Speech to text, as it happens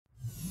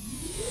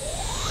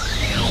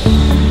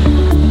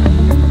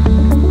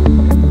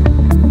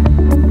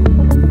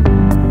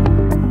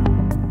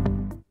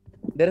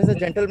there is a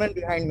gentleman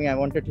behind me I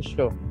wanted to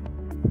show.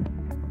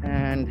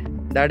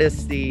 And that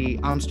is the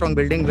Armstrong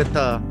building with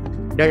a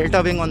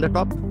Delta wing on the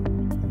top.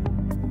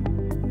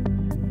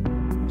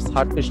 It's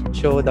hard to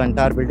show the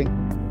entire building.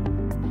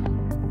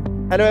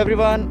 Hello,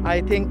 everyone.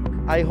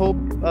 I hope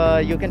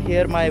you can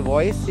hear my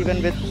voice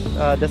even with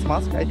this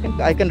mask. I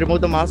think I can remove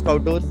the mask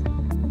outdoors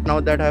now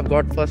that I've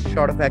got first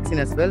shot of vaccine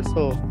as well.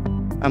 So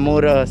I'm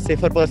more a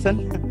safer person.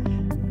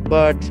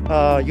 But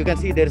you can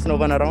see there is no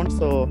one around.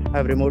 So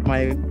I've removed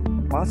my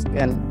mask.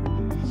 And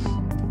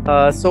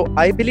so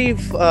I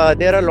believe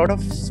there are a lot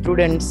of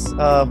students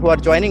who are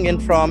joining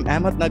in from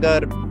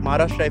Ahmednagar,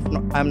 Maharashtra, if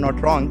I'm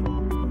not wrong.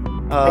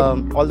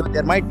 Although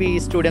there might be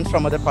students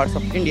from other parts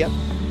of India.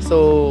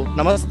 So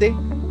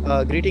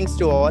namaste, greetings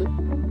to all.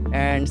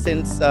 And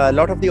since a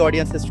lot of the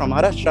audience is from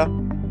Maharashtra,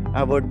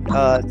 I would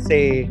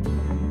say,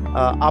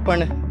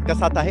 Apan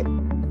kasat ahe?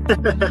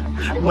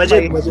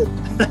 Majed.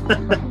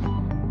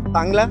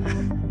 Tangla,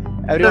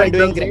 everyone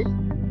doing great.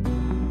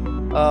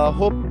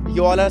 Hope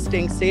you all are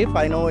staying safe.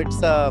 I know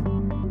it's a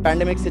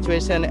pandemic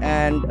situation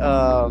and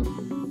a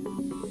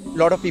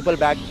lot of people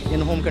back in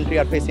home country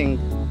are facing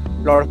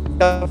a lot of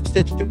tough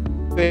situations.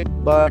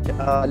 But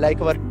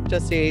like our teacher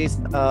says,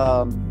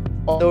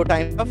 although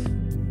time tough,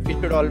 we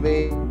should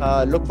always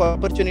look for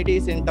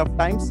opportunities in tough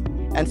times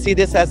and see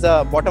this as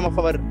a bottom of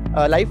our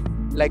life.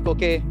 Like,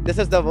 okay, this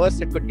is the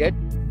worst it could get,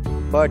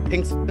 but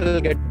things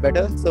will get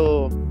better.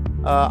 So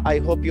I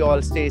hope you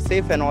all stay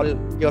safe and all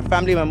your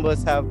family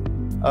members have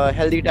a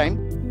healthy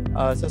time.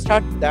 So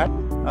start with that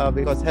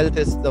because health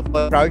is the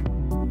first priority,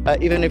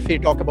 even if we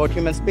talk about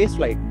human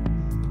spaceflight,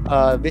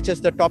 which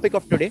is the topic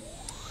of today.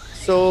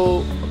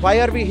 So why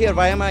are we here?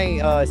 Why am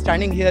I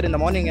standing here in the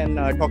morning and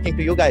talking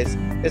to you guys?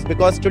 It's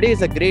because today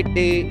is a great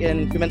day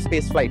in human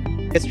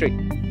spaceflight history.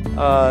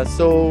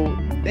 So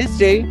this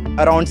day,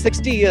 around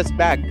 60 years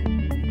back,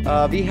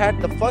 we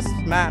had the first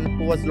man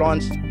who was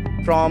launched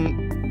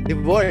from the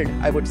world,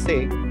 I would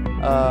say,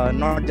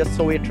 not just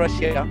Soviet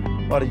Russia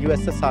or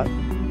USSR.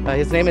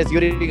 His name is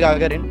Yuri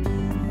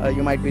Gagarin.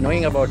 You might be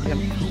knowing about him.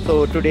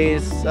 So today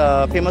is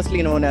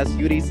famously known as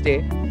Yuri's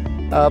Day.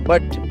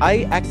 But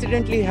I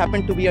accidentally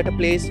happened to be at a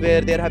place where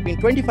there have been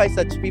 25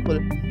 such people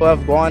who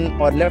have gone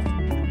or left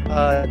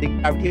the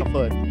gravity of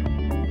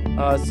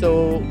Earth.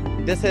 So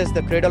this is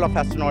the cradle of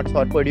astronauts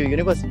or Purdue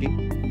University.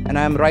 And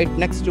I'm right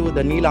next to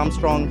the Neil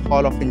Armstrong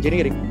Hall of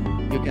Engineering.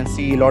 You can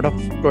see a lot of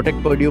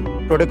Protect Purdue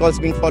protocols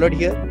being followed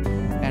here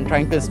and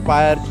trying to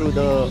inspire through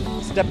the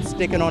steps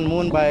taken on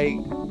moon by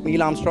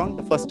Neil Armstrong,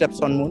 the first steps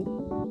on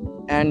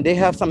moon. And they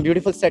have some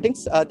beautiful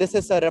settings. This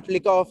is a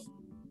replica of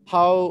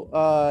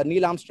how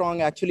Neil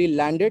Armstrong actually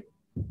landed,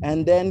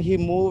 and then he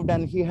moved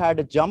and he had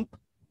a jump.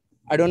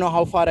 I don't know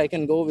how far I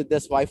can go with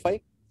this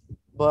Wi-Fi,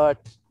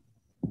 but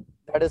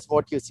that is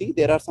what you see.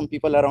 There are some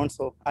people around,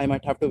 so I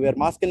might have to wear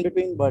mask in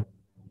between, but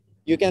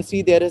you can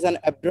see there is an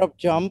abrupt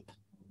jump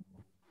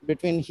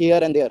between here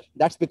and there.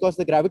 That's because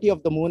the gravity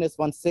of the moon is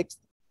 1/6.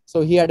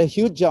 So he had a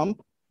huge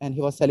jump and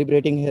he was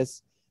celebrating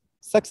his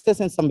success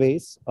in some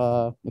ways.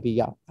 Maybe,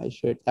 yeah, I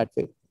show it that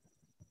way.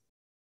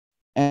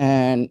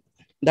 And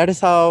that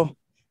is how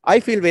I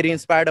feel very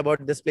inspired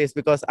about this place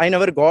because I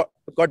never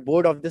got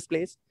bored of this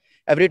place.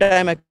 Every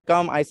time I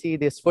come, I see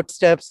these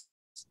footsteps.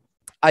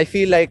 I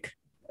feel like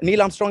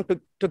Neil Armstrong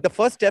took the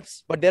first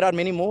steps, but there are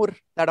many more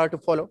that are to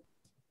follow.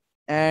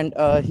 And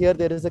here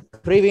there is a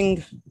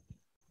craving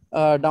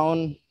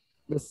down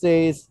which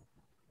says,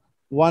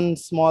 one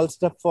small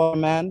step for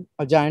man,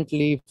 a giant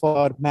leap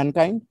for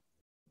mankind.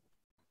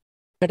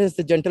 That is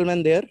the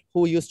gentleman there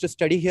who used to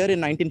study here in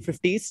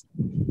 1950s.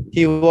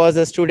 He was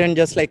a student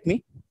just like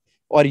me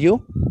or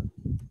you.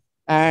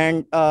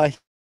 And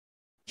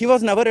he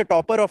was never a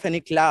topper of any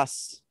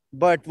class.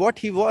 But what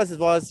he was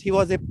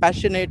a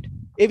passionate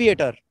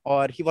aviator,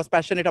 or he was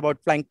passionate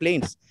about flying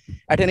planes.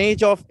 At an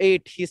age of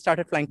 8, he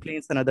started flying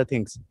planes and other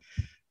things.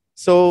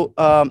 So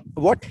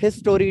what his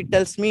story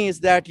tells me is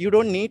that you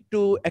don't need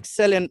to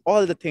excel in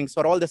all the things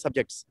or all the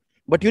subjects,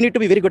 but you need to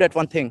be very good at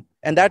one thing.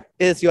 And that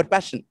is your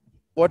passion,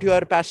 what you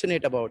are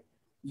passionate about.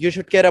 You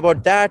should care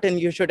about that and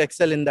you should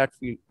excel in that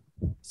field.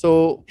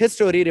 So his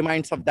story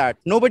reminds of that.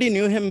 Nobody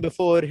knew him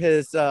before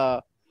his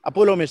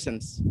Apollo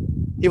missions.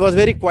 He was a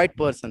very quiet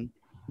person.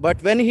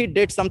 But when he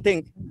did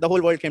something, the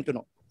whole world came to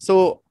know.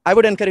 So I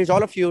would encourage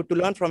all of you to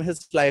learn from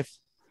his life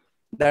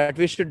that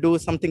we should do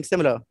something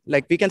similar.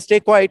 Like we can stay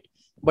quiet,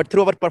 but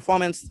through our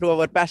performance, through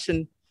our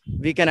passion,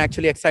 we can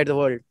actually excite the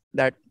world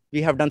that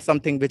we have done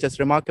something which is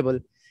remarkable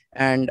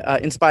and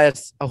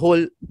inspires a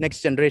whole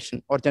next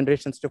generation or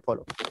generations to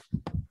follow.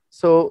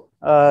 So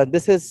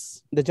this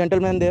is the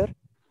gentleman there.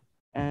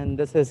 And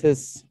this is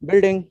his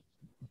building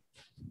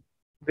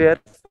where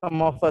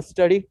some of us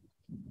study.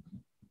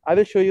 I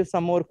will show you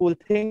some more cool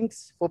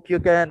things. Hope you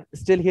can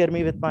still hear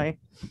me with my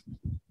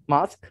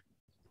mask.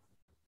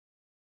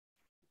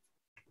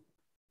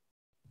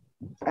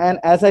 And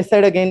as I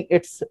said again,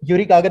 it's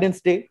Yuri Gagarin's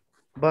day,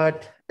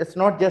 but it's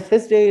not just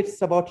his day, it's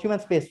about human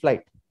space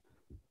flight.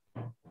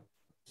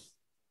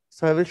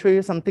 So I will show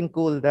you something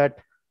cool that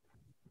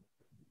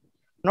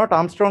not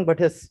Armstrong, but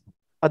his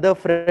other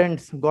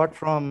friends got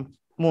from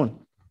moon.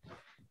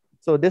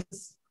 So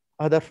this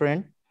other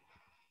friend,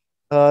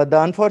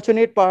 the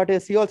unfortunate part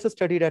is he also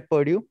studied at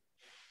Purdue,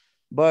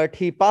 but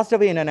he passed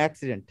away in an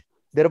accident.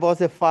 There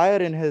was a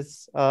fire in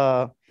his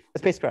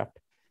spacecraft.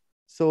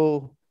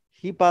 So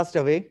he passed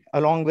away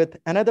along with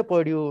another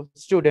Purdue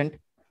student,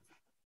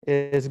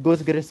 is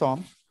Gus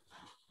Grissom.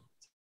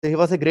 So he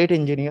was a great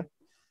engineer.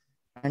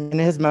 And in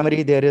his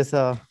memory, there is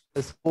a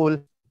school.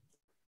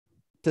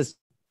 This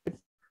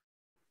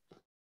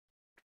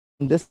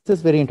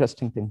is very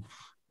interesting thing.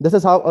 This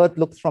is how Earth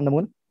looks from the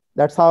moon.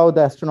 That's how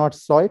the astronauts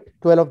saw it.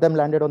 12 of them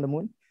landed on the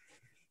moon.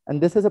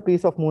 And this is a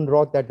piece of moon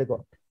rock that they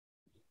got.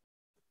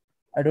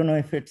 I don't know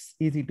if it's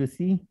easy to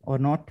see or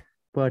not,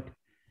 but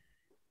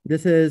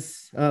this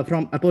is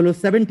from Apollo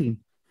 17.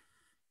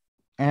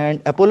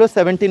 And Apollo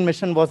 17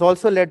 mission was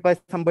also led by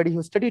somebody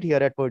who studied here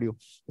at Purdue.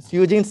 It's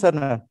Eugene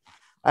Cernan.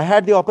 I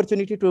had the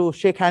opportunity to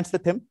shake hands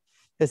with him.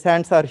 His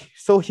hands are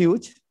so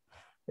huge.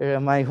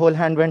 My whole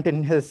hand went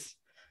in his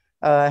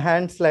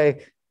hands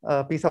like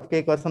a piece of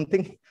cake or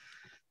something.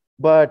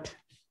 But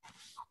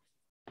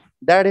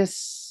that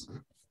is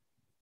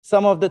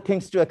some of the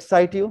things to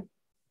excite you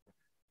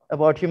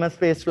about human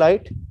space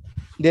flight.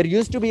 There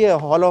used to be a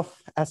Hall of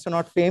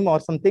Astronaut Fame or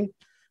something,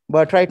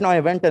 but right now I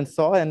went and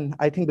saw, and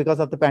I think because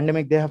of the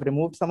pandemic, they have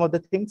removed some of the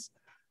things.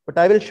 But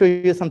I will show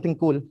you something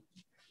cool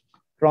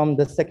from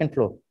the second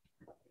floor.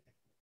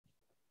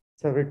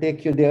 So I will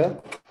take you there.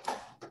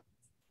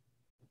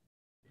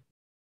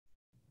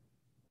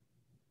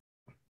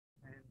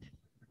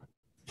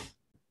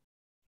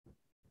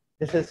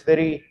 This is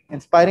very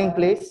inspiring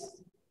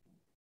place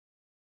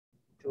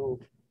to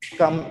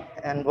come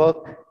and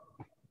work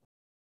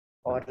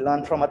or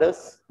learn from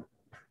others.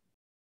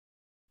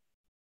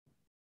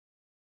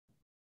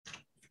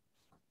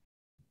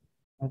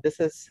 This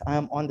is, I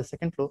am on the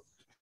second floor.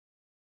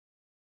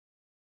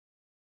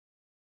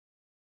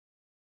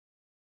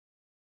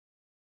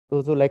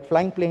 Those who like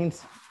flying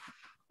planes,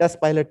 test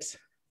pilots,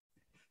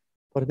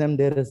 for them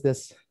there is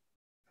this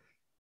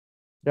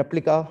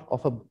replica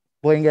of a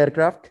Boeing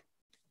aircraft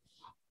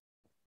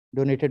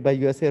donated by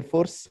US Air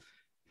Force.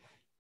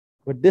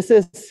 But this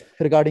is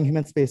regarding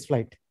human space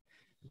flight.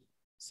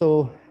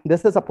 So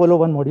this is Apollo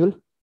 1 module.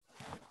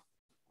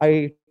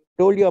 I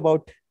told you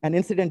about an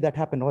incident that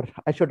happened, or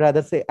I should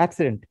rather say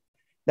accident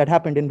that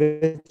happened, in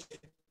which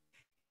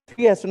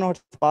 3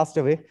 astronauts passed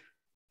away.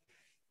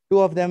 2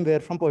 of them were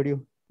from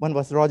Purdue. One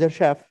was Roger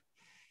Schaff,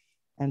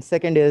 and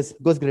second is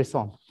Gus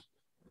Grissom.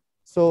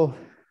 So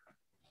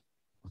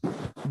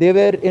they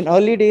were, in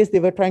early days, they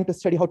were trying to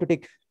study how to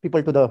take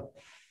people to the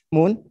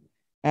moon.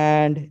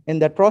 And in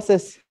that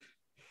process,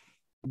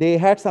 they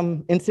had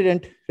some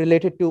incident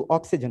related to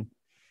oxygen.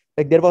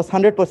 Like there was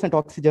 100%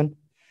 oxygen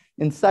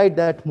inside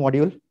that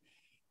module,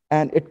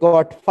 and it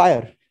got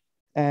fire.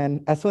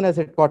 And as soon as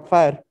it caught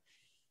fire,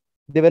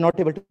 they were not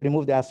able to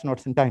remove the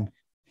astronauts in time.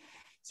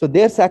 So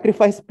their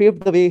sacrifice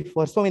paved the way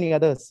for so many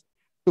others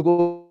to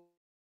go.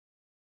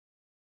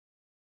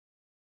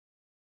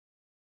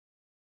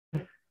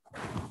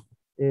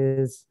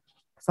 Is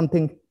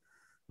something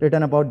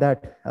written about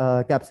that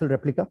capsule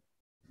replica.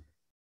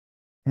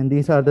 And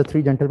these are the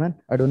 3 gentlemen.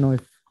 I don't know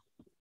if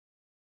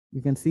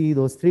you can see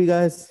those 3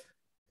 guys.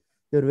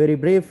 They're very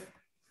brave.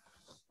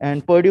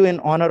 And Purdue, in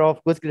honor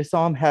of Gus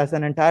Grissom, has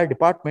an entire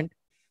department.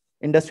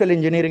 Industrial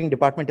engineering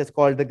department is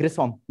called the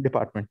Grissom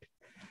department.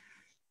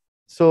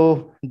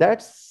 So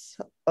that's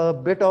a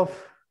bit of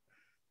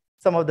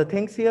some of the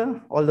things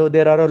here, although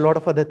there are a lot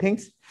of other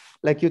things.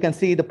 Like you can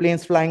see the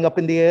planes flying up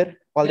in the air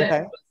all the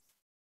time.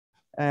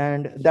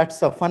 And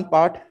that's a fun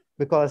part,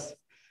 because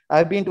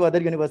I've been to other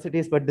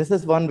universities, but this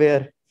is one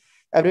where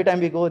every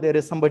time we go, there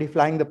is somebody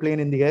flying the plane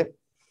in the air.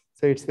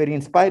 So it's very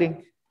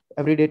inspiring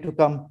every day to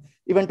come,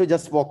 even to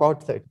just walk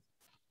outside.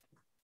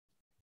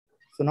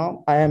 So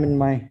now I am in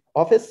my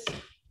office,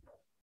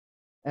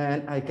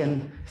 and I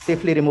can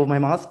safely remove my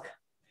mask,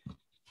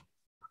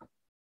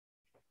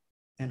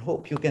 and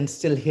hope you can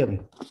still hear me.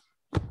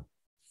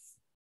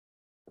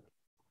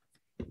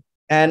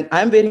 And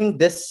I'm wearing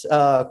this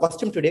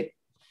costume today.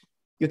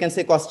 You can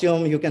say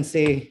costume, you can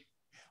say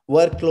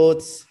work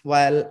clothes,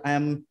 while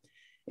I'm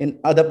in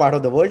other part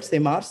of the world, say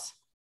Mars.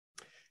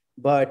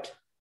 But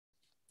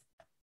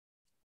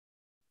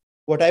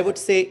what I would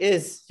say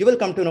is, you will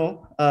come to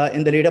know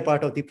in the later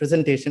part of the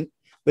presentation,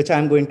 which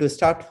I'm going to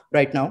start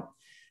right now.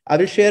 I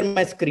will share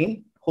my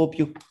screen. Hope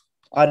you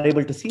are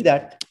able to see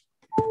that.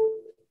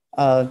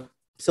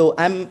 So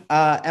am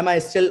I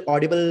still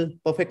audible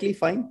perfectly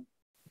fine?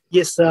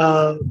 Yes.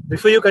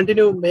 Before you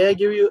continue, may I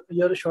give you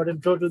your short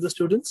intro to the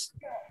students?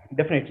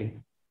 Definitely.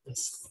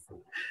 Yes.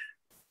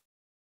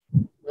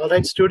 All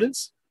right,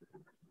 students.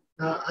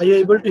 Are you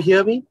able to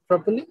hear me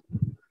properly?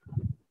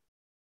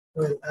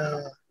 Well,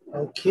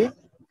 okay.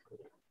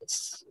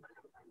 Yes.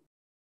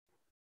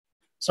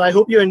 So I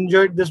hope you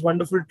enjoyed this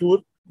wonderful tour.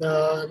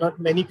 Not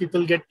many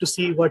people get to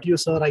see what you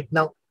saw right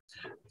now.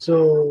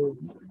 So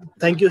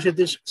thank you,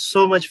 Kshitij,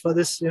 so much for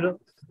this,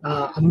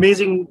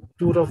 amazing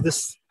tour of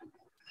this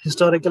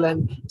historical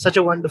and such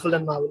a wonderful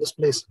and marvelous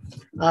place.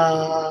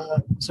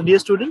 So dear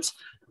students,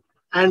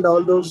 and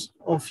all those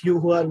of you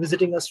who are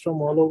visiting us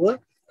from all over,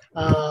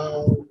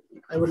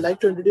 I would like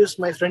to introduce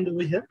my friend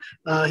over here.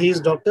 He is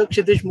Dr.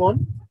 Kshitij Mall.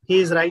 He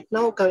is right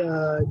now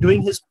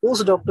doing his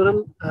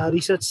postdoctoral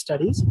research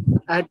studies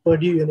at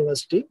Purdue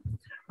University.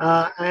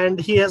 And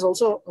he has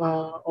also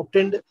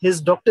obtained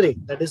his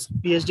doctorate, that is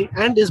PhD,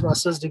 and his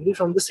master's degree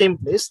from the same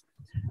place.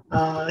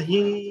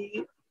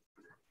 He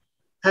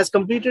has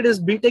completed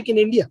his BTech in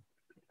India.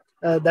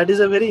 That is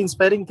a very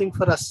inspiring thing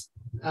for us,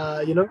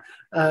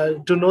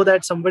 to know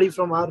that somebody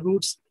from our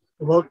roots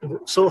worked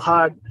so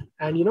hard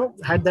and,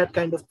 had that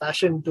kind of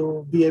passion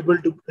to be able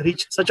to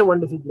reach such a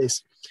wonderful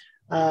place.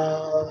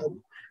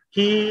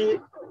 He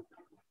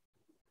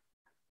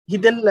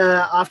then,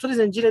 after his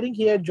engineering,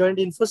 he had joined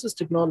Infosys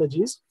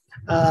Technologies,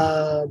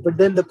 but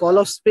then the call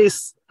of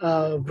space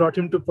brought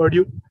him to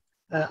Purdue.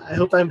 I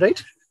hope I'm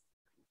right.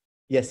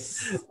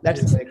 Yes,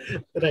 that's correct.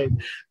 Right.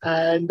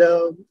 And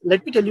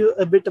let me tell you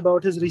a bit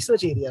about his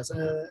research areas,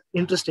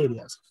 interest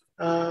areas.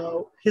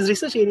 His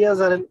research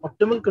areas are in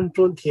optimal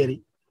control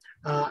theory,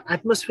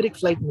 atmospheric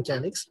flight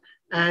mechanics,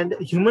 and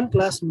human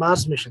class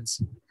Mars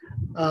missions.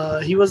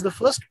 He was the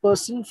first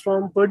person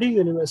from Purdue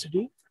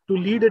University to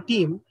lead a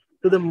team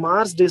to the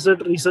Mars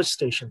Desert Research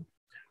Station,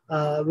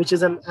 which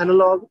is an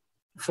analog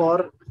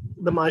for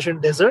the Martian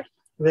desert,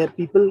 where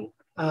people,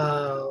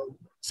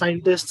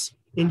 scientists,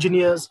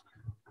 engineers,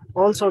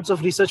 all sorts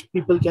of research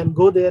people can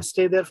go there,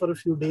 stay there for a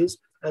few days.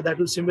 That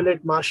will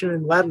simulate Martian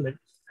environment,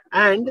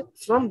 and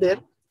from there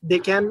they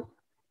can,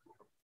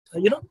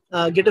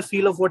 get a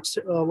feel of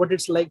what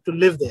it's like to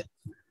live there.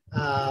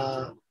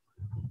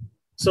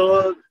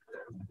 So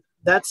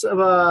that's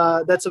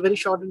a very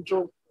short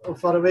intro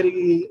for a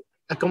very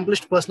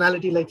accomplished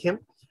personality like him.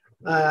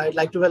 I'd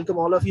like to welcome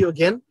all of you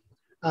again.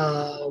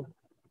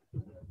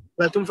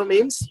 Welcome from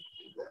AIMS.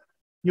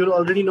 You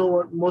already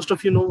know most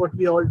of you know what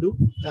we all do.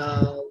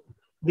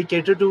 We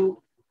cater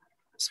to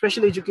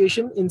special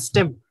education in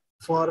STEM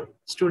for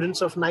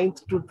students of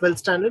 9th to 12th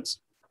standards.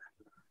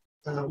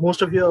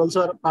 Most of you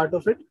also are part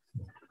of it,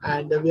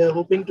 and we are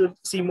hoping to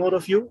see more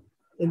of you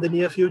in the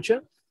near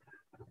future.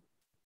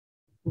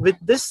 With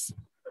this,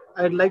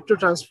 I'd like to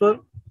transfer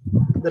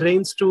the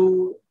reins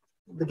to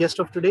the guest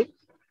of today,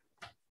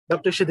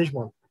 Dr. Kshitij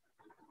Mall.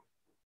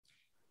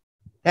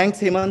 Thanks,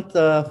 Hemant,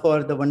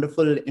 for the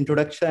wonderful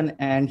introduction.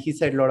 And he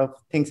said a lot of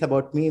things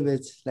about me,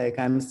 which, like,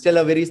 I'm still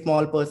a very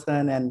small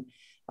person, and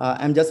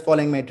I'm just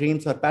following my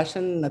dreams or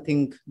passion,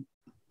 nothing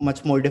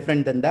much more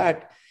different than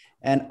that.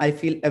 And I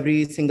feel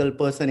every single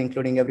person,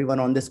 including everyone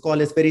on this call,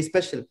 is very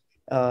special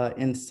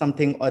in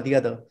something or the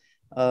other.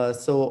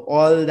 So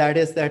all that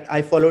is that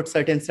I followed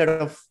certain set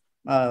of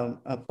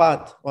a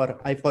path, or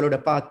I followed a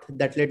path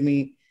that led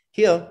me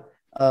here.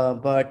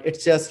 But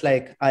it's just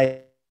like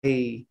I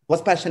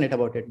was passionate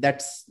about it.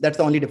 That's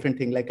the only different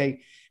thing. Like, I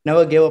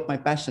never gave up my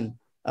passion.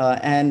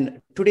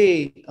 And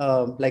today,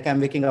 like, I'm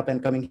waking up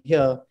and coming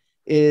here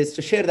is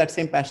to share that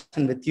same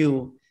passion with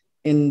you,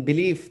 in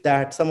belief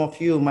that some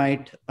of you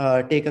might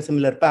take a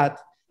similar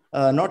path,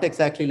 not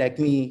exactly like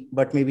me,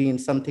 but maybe in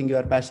something you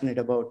are passionate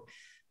about.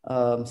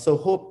 So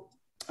hope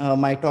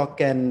my talk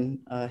can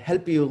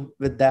help you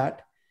with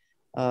that.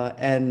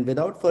 And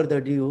without further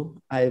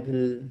ado, I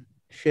will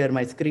share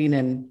my screen,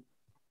 and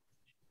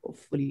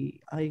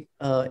hopefully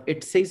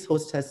it says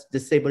host has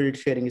disabled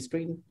sharing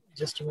screen.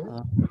 Just a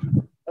minute.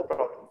 No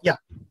problem. Yeah.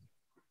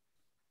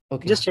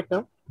 Okay. Just check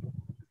now.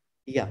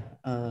 Yeah.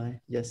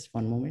 Just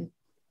one moment.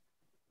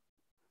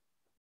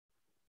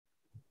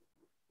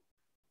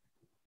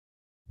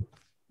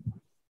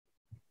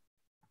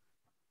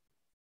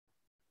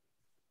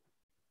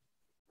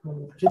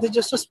 This is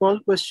just a small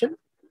question.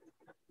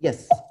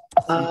 Yes.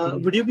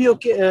 Would you be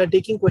okay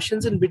taking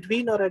questions in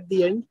between or at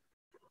the end?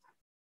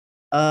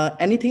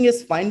 Anything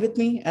is fine with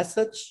me as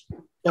such.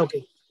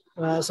 Okay.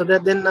 So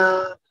that then,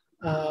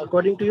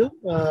 according to you,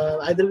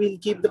 either we'll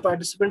keep the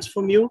participants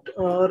for mute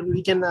or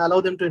we can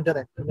allow them to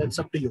interact. That's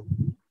up to you.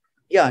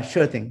 Yeah,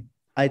 sure thing.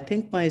 I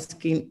think my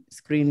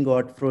screen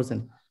got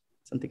frozen.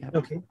 Something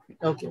happened.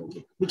 Okay.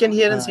 We can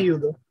hear and see you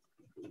though.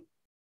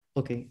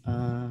 Okay.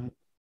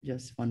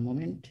 Just one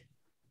moment.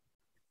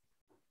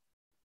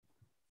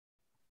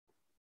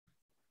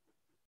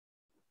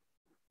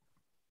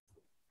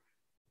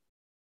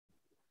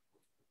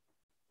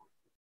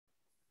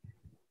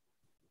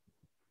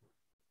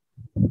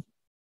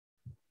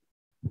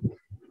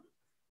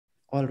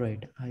 All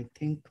right. I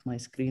think my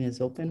screen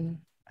is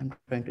open. I'm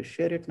trying to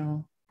share it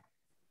now.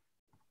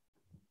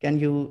 Can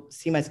you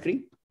see my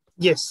screen?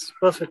 Yes,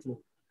 perfectly.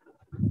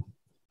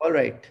 All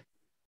right.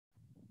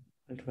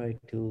 I'll try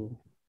to.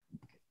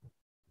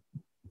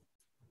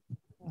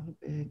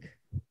 Big.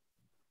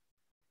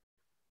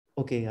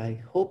 Okay,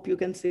 I hope you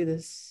can see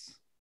this.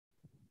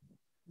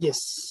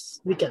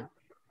 Yes, we can.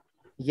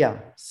 Yeah.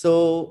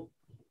 So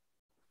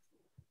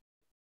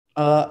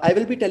I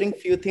will be telling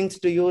few things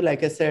to you.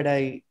 Like I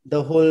said,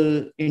 the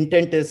whole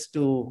intent is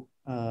to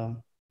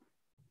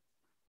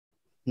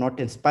not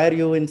inspire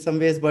you in some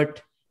ways,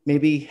 but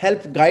maybe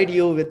help guide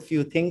you with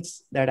few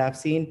things that I've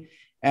seen,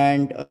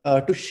 and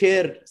to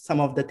share some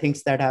of the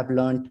things that I've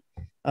learned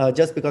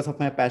just because of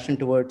my passion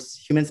towards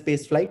human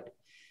space flight.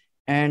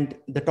 And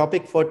the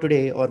topic for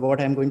today, or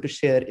what I'm going to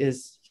share,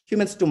 is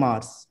humans to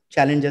Mars,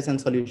 challenges and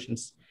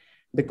solutions.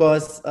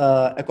 Because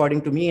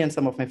according to me and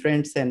some of my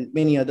friends and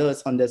many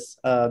others on this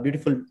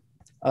beautiful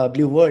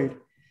blue world,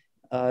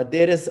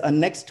 there is a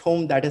next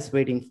home that is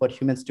waiting for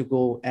humans to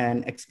go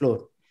and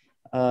explore.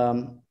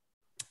 Um,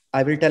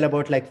 I will tell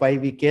about like why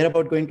we care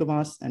about going to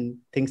Mars and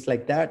things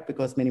like that,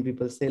 because many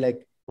people say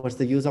like, what's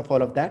the use of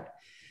all of that?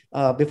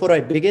 Before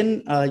I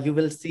begin, you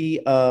will see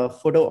a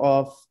photo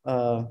of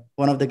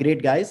one of the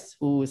great guys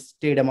who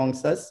stayed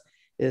amongst us,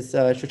 is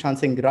Sushant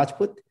Singh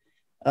Rajput.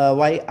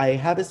 Why I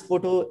have his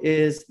photo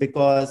is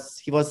because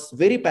he was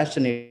very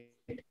passionate,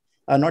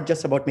 not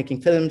just about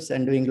making films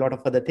and doing a lot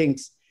of other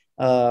things.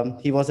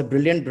 He was a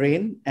brilliant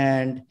brain,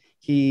 and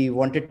he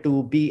wanted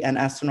to be an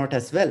astronaut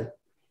as well.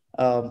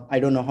 I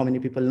don't know how many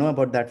people know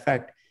about that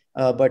fact,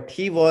 but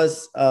he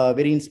was a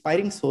very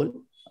inspiring soul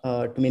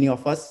to many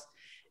of us.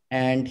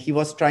 And he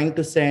was trying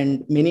to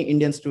send many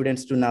Indian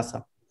students to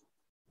NASA.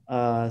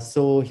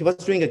 So he was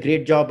doing a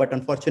great job, but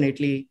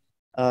unfortunately,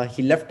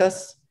 he left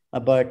us,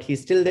 but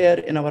he's still there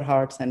in our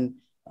hearts, and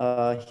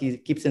he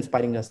keeps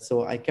inspiring us.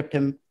 So I kept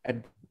him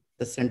at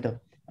the center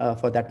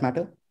for that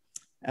matter.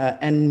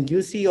 And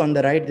you see on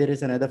the right, there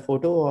is another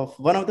photo of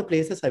one of the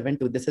places I went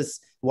to. This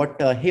is what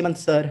Hemant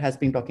sir has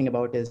been talking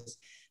about, is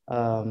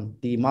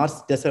the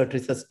Mars Desert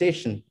Research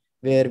Station,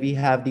 where we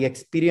have the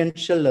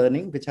experiential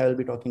learning, which I will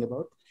be talking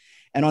about.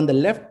 And on the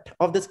left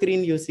of the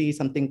screen, you see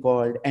something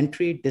called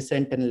entry,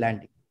 descent, and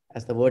landing.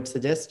 As the word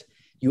suggests,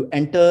 you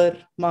enter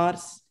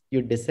Mars,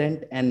 you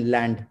descend and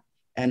land,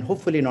 and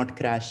hopefully not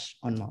crash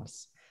on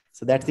Mars.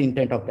 So that's the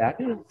intent of that.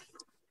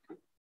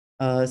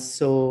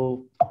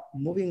 So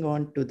moving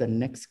on to the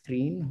next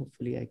screen,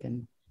 hopefully I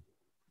can.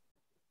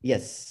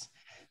 Yes.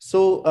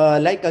 So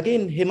like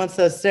again, Hemant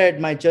sir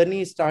said, my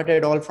journey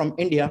started all from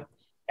India.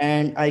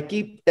 And I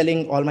keep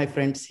telling all my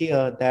friends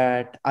here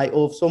that I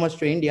owe so much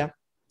to India.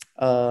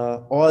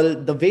 All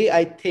the way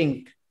I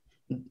think,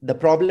 the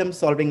problem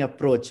solving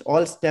approach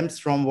all stems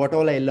from what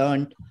all I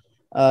learned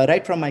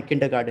right from my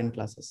kindergarten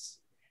classes.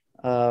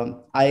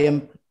 I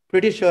am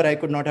pretty sure I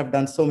could not have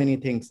done so many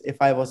things if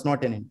I was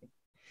not in India.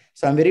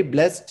 So I'm very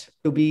blessed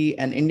to be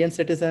an Indian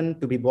citizen,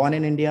 to be born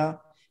in India,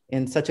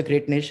 in such a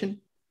great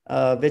nation,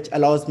 which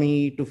allows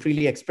me to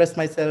freely express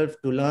myself,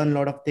 to learn a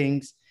lot of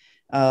things.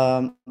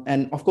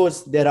 And of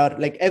course, there are,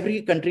 like,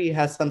 every country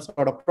has some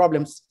sort of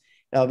problems.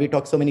 We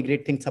talk so many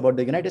great things about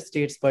the United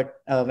States, but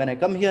when I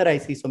come here, I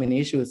see so many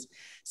issues.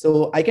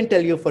 So I can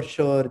tell you for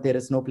sure, there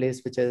is no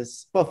place which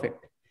is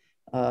perfect.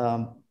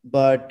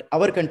 But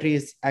our country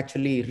is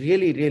actually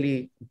really,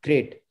 really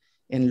great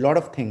in a lot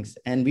of things.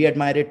 And we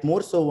admire it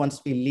more so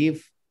once we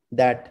leave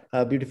that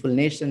beautiful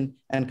nation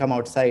and come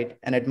outside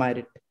and admire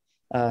it,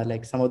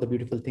 like some of the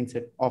beautiful things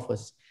it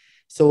offers.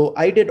 So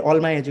I did all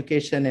my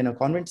education in a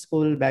convent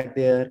school back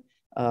there.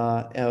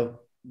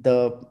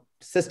 The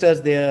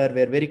sisters there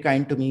were very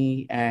kind to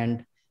me,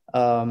 and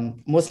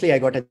mostly I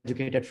got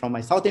educated from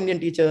my South Indian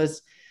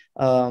teachers.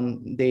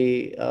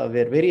 They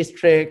were very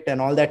strict,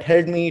 and all that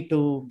helped me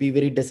to be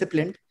very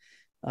disciplined.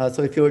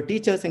 So if your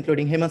teachers,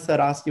 including Hemant sir,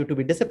 ask you to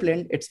be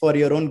disciplined, it's for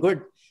your own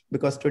good,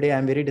 because today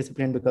I'm very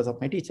disciplined because of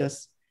my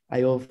teachers.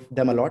 I owe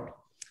them a lot.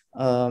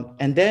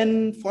 And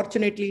then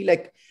fortunately,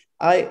 like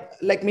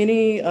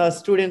many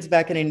students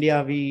back in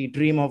India, we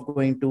dream of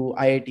going to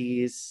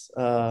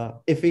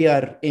IITs if we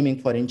are aiming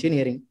for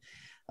engineering.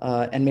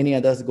 And many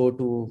others go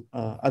to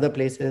other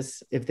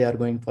places if they are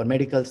going for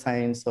medical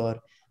science or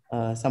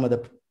some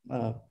other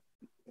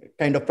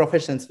kind of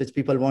professions which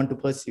people want to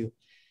pursue.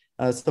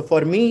 So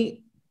for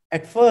me,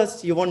 at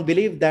first, you won't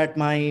believe that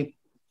my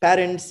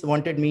parents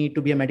wanted me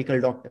to be a medical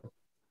doctor.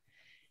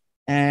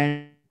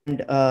 And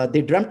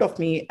they dreamt of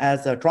me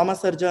as a trauma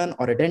surgeon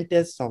or a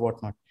dentist or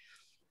whatnot.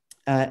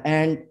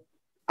 And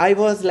I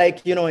was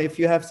like, you know, if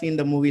you have seen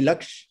the movie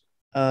Laksh,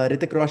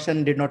 Hrithik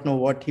Roshan did not know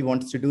what he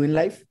wants to do in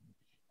life.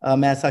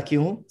 मैं ऐसा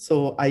क्यों हूँ?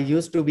 So I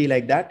used to be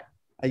like that.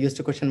 I used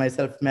to question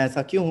myself, मैं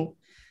ऐसा क्यों हूँ?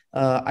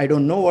 I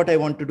don't know what I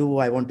want to do.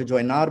 I want to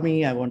join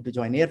army. I want to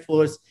join Air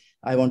Force.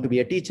 I want to be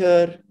a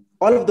teacher.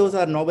 All of those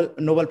are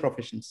noble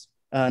professions.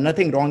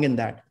 Nothing wrong in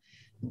that.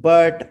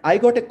 But I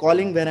got a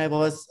calling when I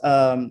was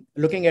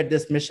looking at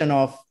this mission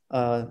of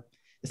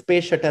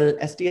space shuttle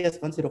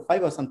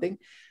STS-105 or something,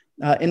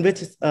 in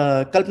which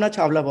Kalpana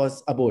Chawla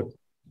was aboard.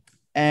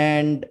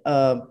 And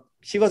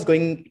she was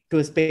going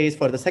to space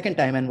for the second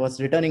time and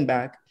was returning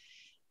back.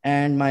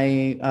 And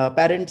my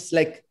parents,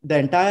 like the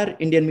entire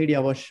Indian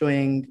media was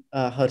showing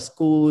her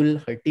school,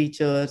 her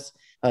teachers,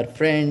 her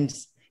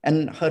friends,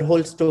 and her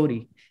whole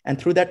story. And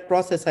through that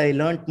process, I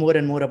learned more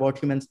and more about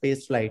human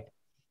space flight.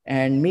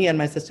 And me and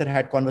my sister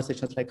had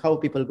conversations like how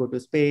people go to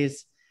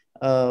space,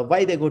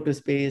 why they go to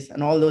space,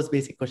 and all those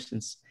basic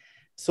questions.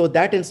 So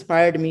that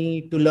inspired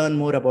me to learn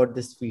more about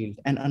this field.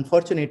 And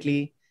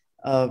unfortunately,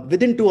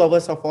 within 2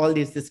 hours of all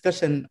this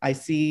discussion, I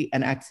see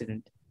an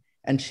accident,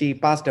 and she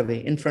passed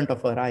away in front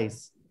of her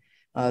eyes.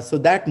 So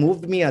that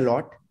moved me a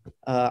lot.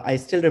 I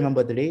still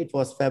remember the day. It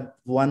was Feb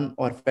 1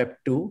 or Feb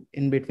 2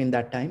 in between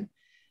that time.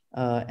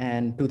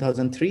 And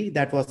 2003,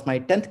 that was my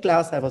 10th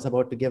class. I was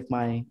about to give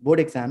my board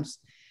exams.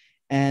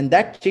 And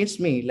that changed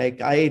me.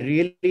 Like, I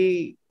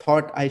really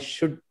thought I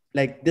should,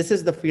 like, this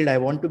is the field I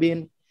want to be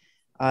in.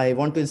 I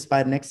want to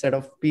inspire next set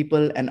of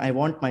people, and I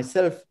want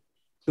myself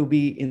to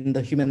be in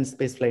the human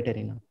spaceflight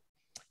arena.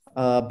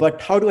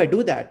 But how do I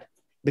do that?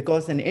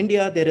 Because in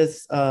India,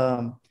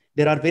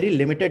 there are very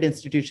limited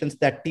institutions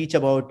that teach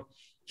about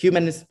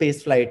human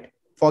spaceflight.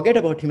 Forget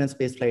about human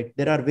spaceflight.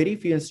 There are very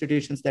few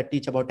institutions that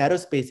teach about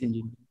aerospace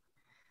engineering.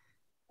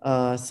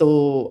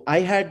 So I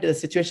had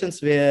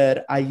situations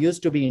where I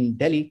used to be in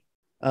Delhi,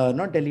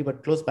 not Delhi,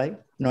 but close by,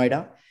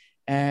 Noida,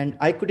 and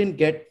I couldn't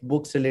get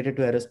books related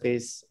to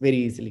aerospace very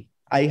easily.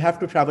 I have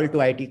to travel to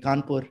IIT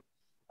Kanpur,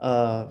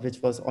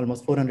 which was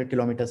almost 400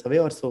 kilometers away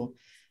or so.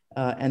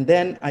 And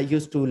then I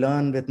used to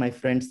learn with my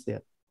friends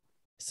there.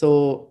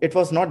 So it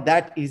was not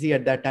that easy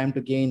at that time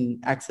to gain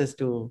access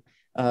to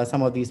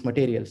some of these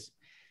materials.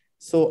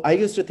 So I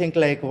used to think,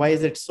 like, why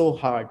is it so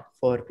hard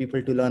for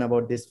people to learn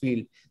about this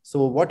field?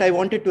 So what I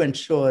wanted to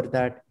ensure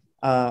that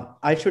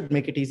I should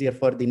make it easier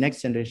for the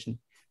next generation,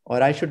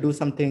 or I should do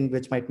something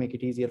which might make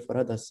it easier for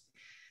others.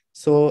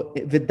 So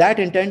with that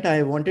intent,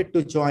 I wanted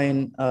to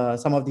join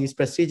some of these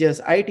prestigious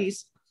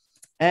IITs.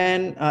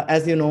 And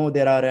as you know,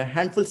 there are a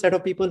handful set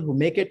of people who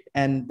make it,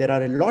 and there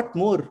are a lot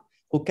more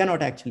who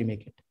cannot actually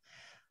make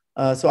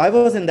it. So I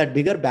was in that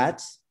bigger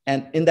batch,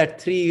 and in that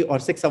 3 or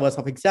 6 hours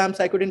of exams,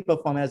 I couldn't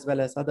perform as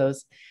well as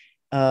others.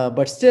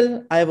 But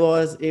still, I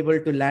was able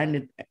to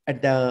land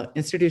at the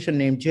institution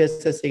named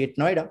GSS8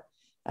 Noida.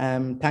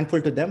 I'm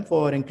thankful to them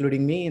for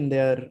including me in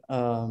their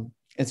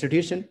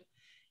institution.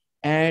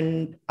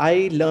 And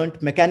I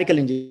learned mechanical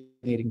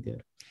engineering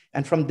there.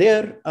 And from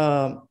there,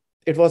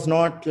 it was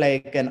not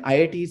like an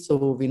IIT,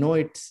 so we know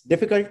it's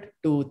difficult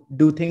to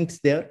do things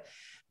there.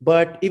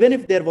 But even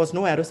if there was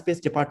no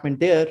aerospace department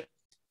there,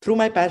 through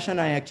my passion,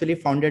 I actually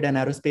founded an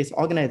aerospace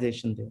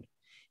organization there.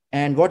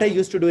 And what I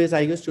used to do is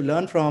I used to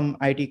learn from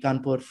IIT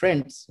Kanpur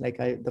friends, like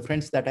the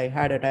friends that I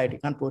had at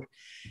IIT Kanpur.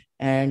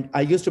 And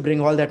I used to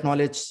bring all that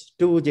knowledge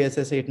to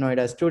JSS8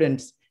 Noida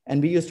students.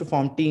 And we used to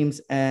form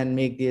teams and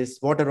make these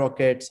water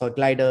rockets or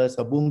gliders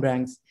or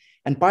boomerangs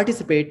and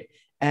participate.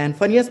 And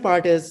funniest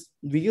part is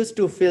we used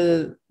to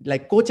fill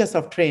like coaches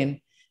of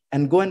train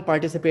and go and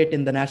participate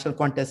in the national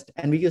contest.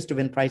 And we used to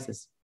win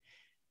prizes.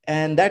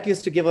 And that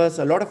used to give us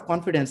a lot of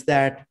confidence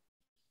that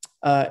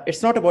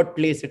it's not about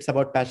place, it's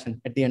about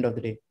passion at the end of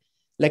the day.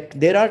 Like,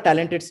 there are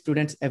talented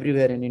students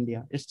everywhere in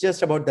India. It's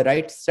just about the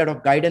right set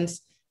of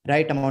guidance,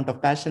 right amount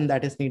of passion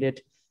that is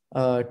needed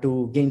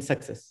to gain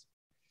success.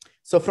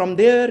 So from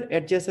there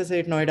at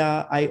JSS8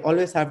 Noida, I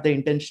always have the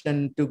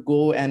intention to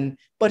go and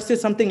pursue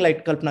something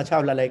like Kalpana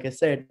Chawla. Like I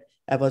said,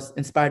 I was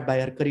inspired by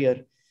her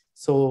career.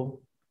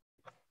 So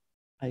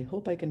I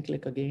hope I can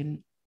click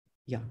again.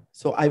 Yeah.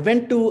 So I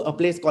went to a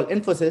place called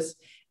Infosys.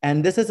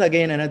 And this is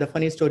again another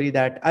funny story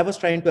that I was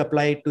trying to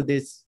apply to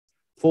these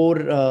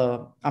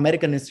 4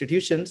 American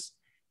institutions,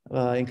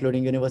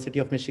 including University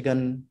of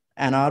Michigan,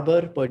 Ann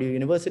Arbor, Purdue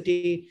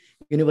University,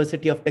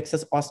 University of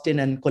Texas, Austin,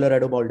 and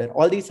Colorado Boulder.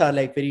 All these are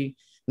like very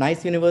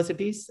nice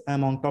universities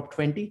among top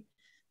 20.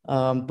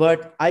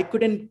 But I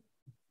couldn't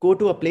go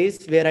to a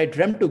place where I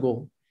dreamt to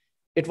go.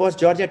 It was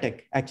Georgia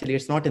Tech. Actually,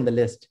 it's not in the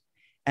list.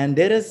 And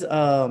there is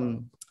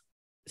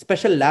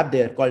special lab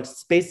there called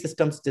Space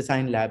Systems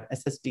Design Lab,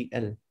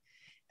 SSDL.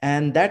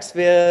 And that's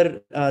where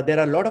there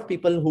are a lot of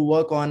people who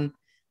work on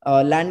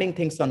landing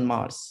things on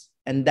Mars.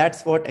 And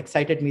that's what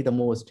excited me the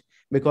most,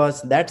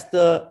 because that's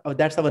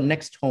our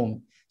next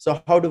home.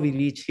 So how do we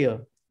reach here?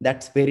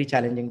 That's a very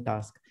challenging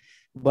task.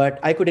 But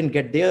I couldn't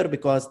get there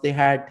because they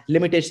had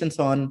limitations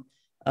on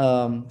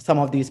some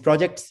of these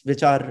projects,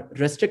 which are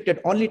restricted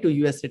only to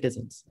US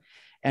citizens.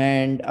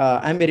 And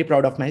I'm very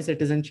proud of my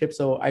citizenship.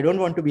 So I don't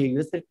want to be a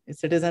US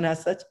citizen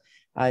as such.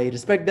 I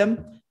respect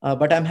them,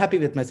 but I'm happy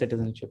with my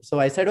citizenship. So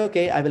I said,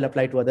 okay, I will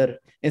apply to other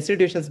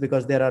institutions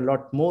because there are a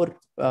lot more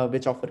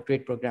which offer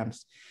great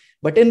programs.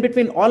 But in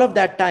between all of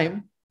that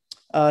time,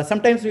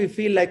 sometimes we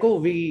feel like, oh,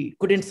 we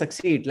couldn't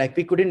succeed. Like,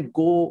 we couldn't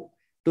go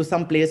to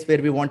some place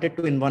where we wanted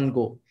to in one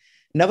go.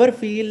 Never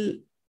feel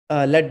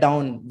let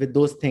down with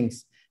those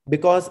things,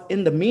 because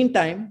in the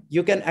meantime,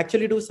 you can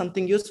actually do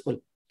something useful.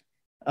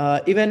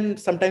 Even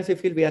sometimes we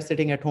feel we are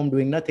sitting at home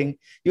doing nothing.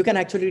 You can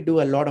actually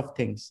do a lot of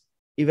things,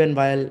 even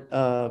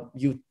while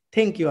you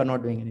think you are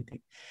not doing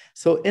anything.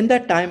 So in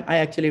that time, I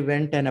actually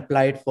went and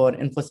applied for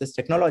Infosys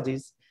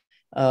Technologies,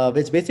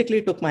 which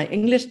basically took my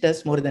English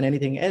test more than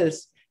anything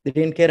else. They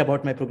didn't care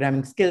about my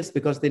programming skills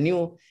because they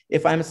knew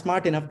if I'm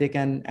smart enough, they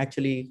can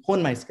actually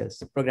hone my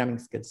skills, programming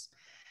skills.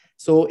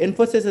 So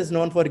Infosys is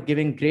known for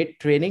giving great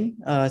training,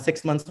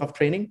 6 months of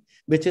training,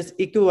 which is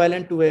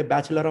equivalent to a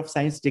Bachelor of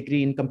Science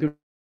degree in computer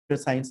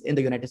science in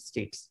the United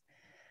States.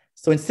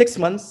 So in 6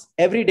 months,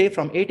 every day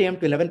from 8 a.m.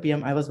 to 11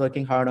 p.m., I was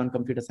working hard on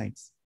computer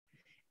science.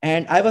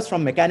 And I was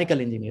from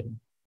mechanical engineering.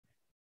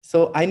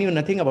 So I knew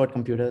nothing about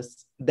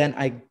computers. Then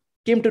I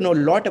came to know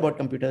a lot about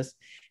computers.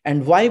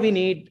 And why we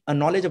need a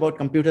knowledge about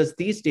computers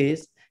these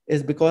days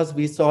is because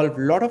we solve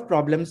a lot of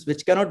problems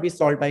which cannot be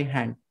solved by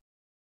hand,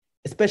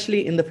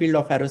 especially in the field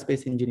of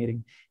aerospace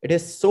engineering. It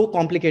is so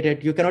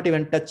complicated. You cannot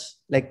even touch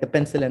like the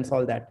pencil and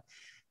all that.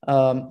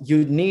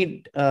 You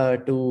need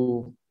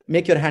to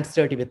make your hands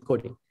dirty with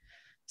coding.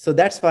 So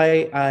that's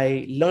why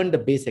I learned the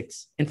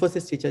basics.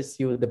 Infosys teaches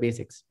you the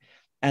basics.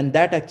 And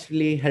that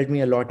actually helped me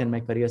a lot in my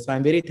career. So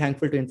I'm very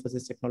thankful to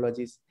Infosys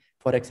Technologies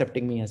for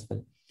accepting me as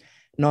well.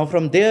 Now,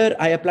 from there,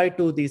 I applied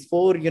to these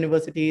 4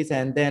 universities,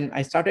 and then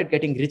I started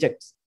getting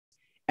rejects.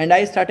 And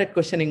I started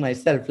questioning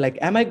myself, like,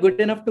 am I good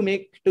enough to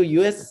make to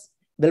US?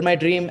 Will my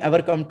dream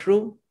ever come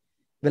true?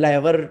 Will I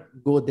ever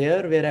go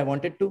there where I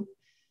wanted to?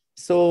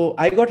 So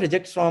I got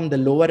rejects from the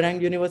lower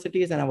ranked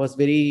universities, and I was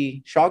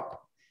very shocked.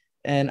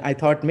 And I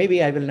thought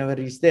maybe I will never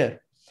reach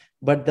there.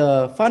 But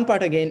the fun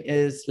part again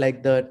is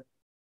like the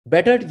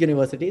better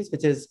universities,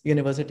 which is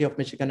University of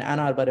Michigan, Ann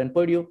Arbor, and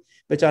Purdue,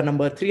 which are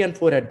number 3 and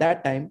 4 at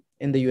that time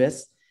in the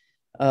US,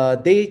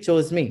 they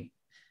chose me.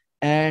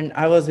 And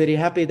I was very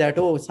happy that,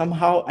 oh,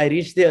 somehow I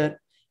reached there.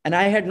 And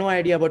I had no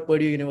idea about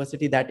Purdue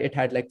University that it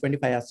had like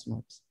 25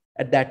 astronauts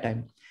at that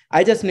time.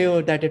 I just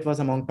knew that it was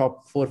among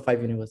top 4 or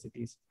 5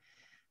 universities.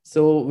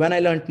 So when I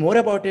learned more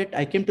about it,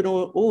 I came to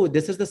know, oh,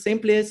 this is the same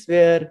place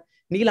where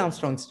Neil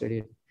Armstrong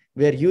studied,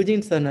 where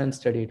Eugene Cernan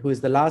studied, who is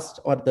the last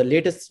or the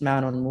latest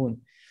man on moon,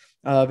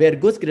 where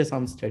Gus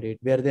Grissom studied,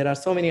 where there are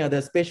so many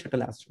other space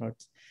shuttle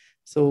astronauts.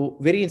 So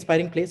very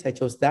inspiring place. I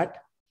chose that.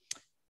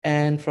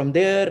 And from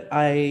there,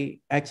 I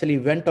actually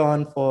went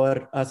on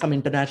for some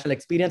international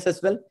experience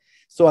as well.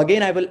 So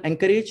again, I will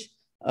encourage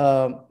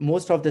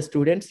most of the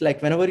students,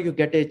 like whenever you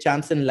get a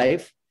chance in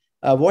life,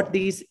 what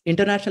these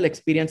international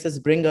experiences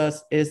bring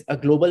us is a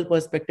global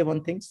perspective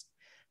on things.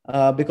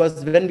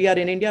 Because when we are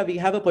in India, we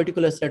have a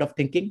particular set of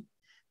thinking.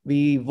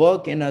 We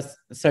work in a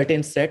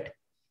certain set,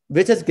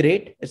 which is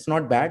great. It's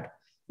not bad,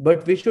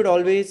 but we should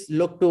always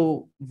look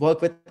to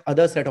work with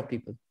other set of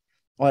people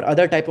or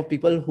other type of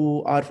people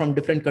who are from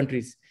different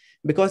countries,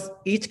 because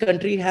each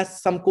country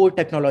has some core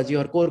technology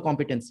or core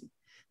competency.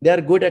 They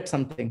are good at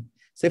something.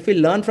 So if we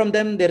learn from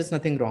them, there is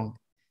nothing wrong.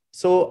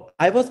 So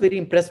I was very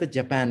impressed with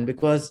Japan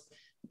because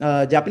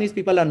Japanese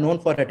people are known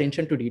for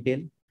attention to detail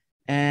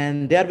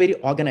and they are very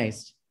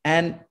organized.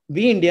 And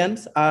we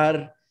Indians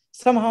are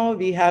somehow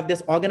we have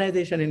this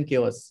organization in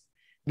chaos.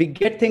 We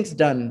get things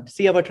done.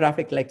 See our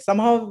traffic, like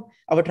somehow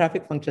our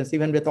traffic functions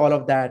even with all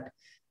of that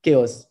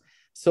chaos.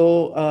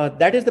 So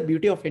that is the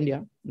beauty of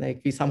India.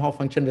 Like we somehow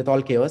function with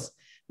all chaos,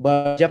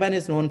 but Japan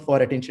is known for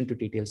attention to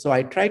detail. So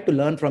I tried to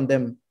learn from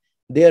them,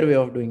 their way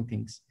of doing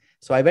things.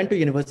 So I went to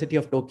University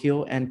of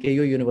Tokyo and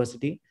Keio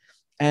University.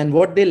 And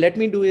what they let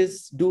me do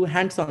is do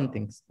hands-on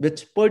things,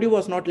 which Purdue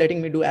was not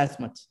letting me do as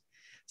much.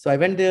 So I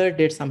went there,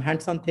 did some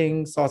hands-on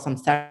things, saw some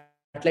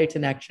satellites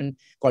in action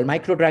called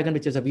Micro Dragon,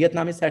 which is a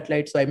Vietnamese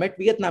satellite. So I met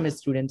Vietnamese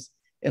students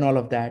in all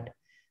of that.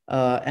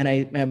 And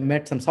I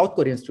met some South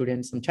Korean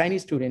students, some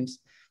Chinese students.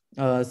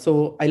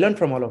 So I learned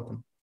from all of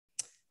them.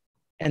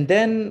 And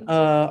then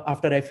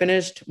after I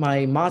finished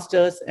my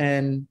master's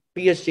and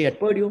PhD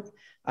at Purdue,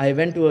 I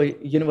went to a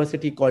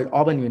university called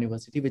Auburn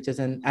University, which is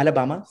in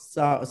Alabama,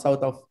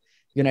 south of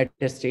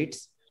United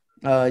States.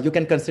 You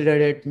can consider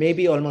it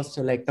maybe almost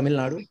like Tamil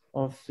Nadu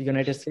of the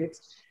United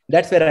States.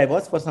 That's where I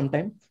was for some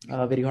time,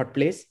 a very hot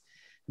place.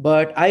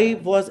 But I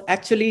was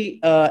actually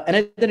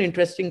another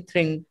interesting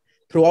thing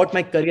throughout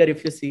my career,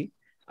 if you see.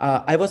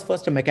 I was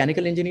first a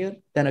mechanical engineer,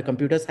 then a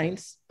computer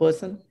science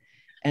person.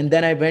 And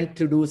then I went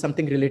to do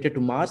something related to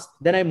Mars.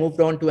 Then I moved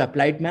on to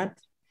applied math.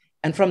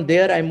 And from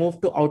there, I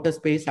moved to outer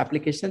space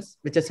applications,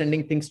 which are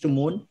sending things to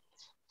moon.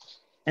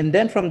 And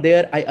then from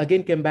there, I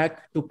again came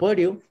back to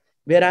Purdue,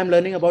 where I'm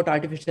learning about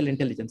artificial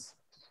intelligence.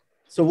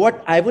 So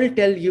what I will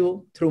tell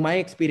you through my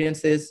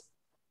experience is,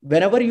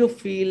 whenever you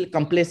feel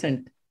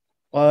complacent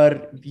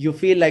or you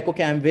feel like,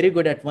 okay, I'm very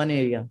good at one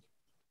area,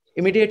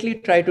 immediately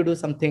try to do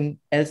something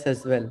else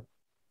as well.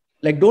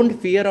 Like, don't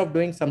fear of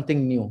doing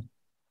something new.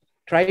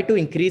 Try to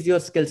increase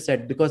your skill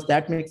set because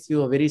that makes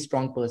you a very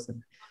strong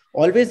person.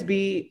 Always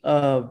be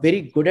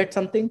very good at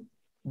something,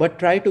 but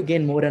try to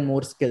gain more and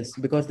more skills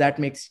because that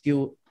makes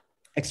you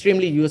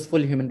extremely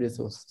useful human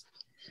resource.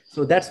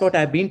 So that's what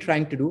I've been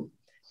trying to do.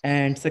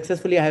 And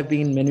successfully, I have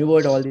been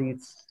maneuvered all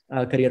these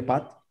career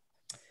paths.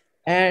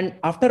 And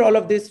after all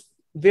of this,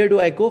 where do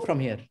I go from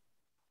here?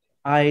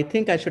 I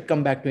think I should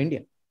come back to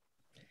India.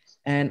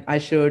 And I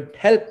should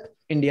help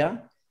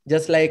India,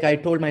 just like I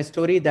told my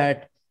story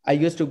that I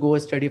used to go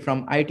study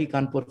from IIT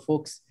Kanpur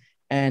folks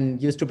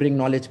and used to bring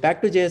knowledge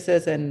back to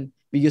JSS. And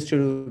we used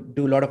to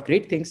do a lot of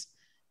great things.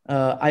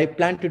 I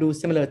plan to do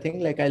similar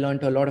thing. Like I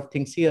learned a lot of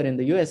things here in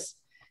the US.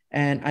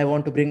 And I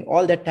want to bring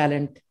all that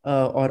talent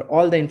or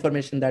all the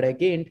information that I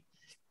gained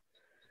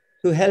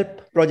to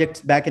help projects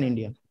back in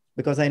India.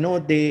 Because I know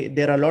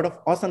there are a lot of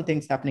awesome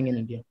things happening in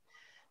India.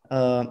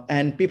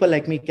 And people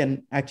like me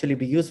can actually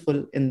be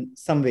useful in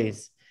some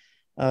ways.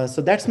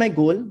 So that's my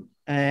goal.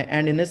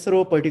 And in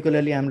ISRO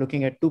particularly, I'm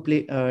looking at two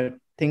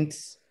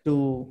things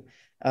to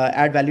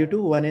add value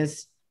to. One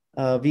is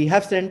We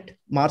have sent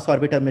Mars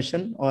orbiter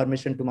mission or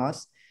mission to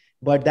Mars,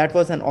 but that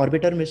was an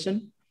orbiter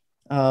mission.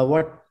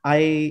 What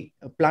I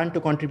plan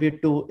to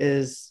contribute to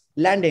is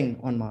landing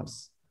on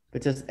Mars,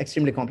 which is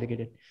extremely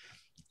complicated.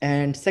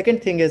 And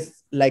second thing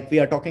is, like we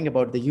are talking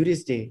about the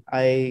Yuri's Day,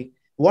 I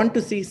want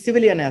to see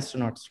civilian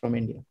astronauts from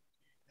India.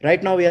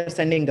 Right now, we are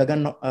sending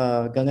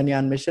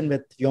Gaganyaan mission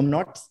with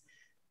Vyomnauts,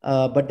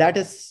 but that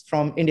is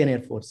from Indian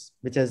Air Force,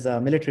 which is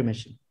a military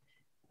mission.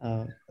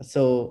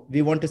 So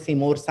we want to see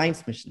more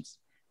science missions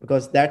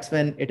because that's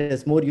when it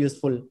is more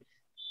useful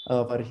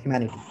for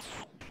humanity.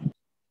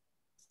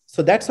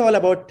 So that's all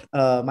about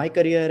my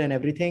career and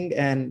everything.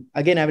 And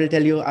again, I will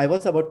tell you, I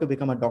was about to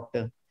become a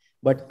doctor,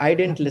 but I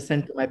didn't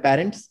listen to my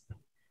parents.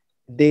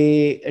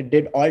 They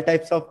did all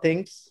types of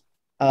things.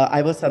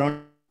 I was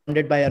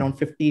surrounded by around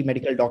 50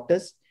 medical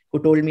doctors who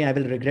told me I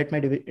will regret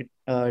my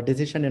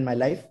decision in my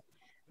life.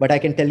 But I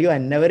can tell you, I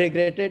never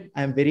regretted.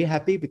 I'm very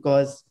happy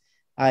because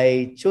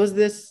I chose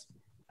this.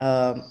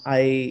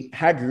 I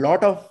had a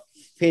lot of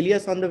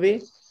failures on the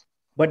way,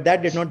 but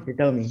that did not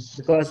deter me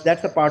because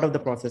that's a part of the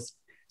process.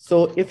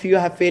 So if you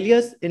have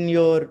failures in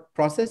your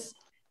process,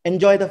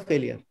 enjoy the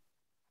failure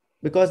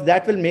because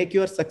that will make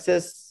your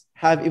success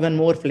have even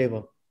more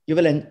flavor. You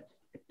will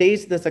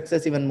taste the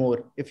success even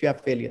more if you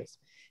have failures.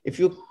 If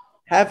you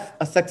have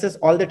a success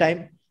all the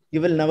time,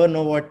 you will never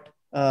know what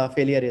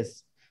failure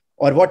is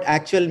or what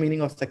actual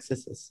meaning of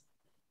success is.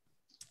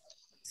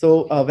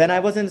 So when I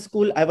was in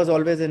school, I was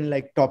always in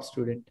like top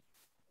student.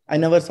 I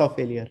never saw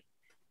failure.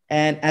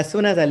 And as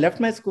soon as I left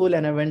my school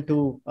and I went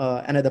to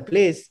another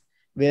place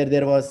where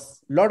there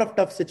was a lot of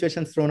tough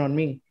situations thrown on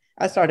me,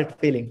 I started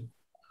failing.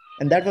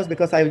 And that was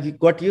because I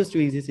got used to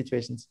easy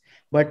situations.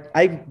 But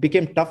I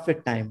became tough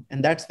with time.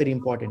 And that's very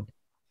important.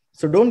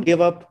 So don't give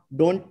up.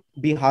 Don't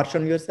be harsh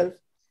on yourself.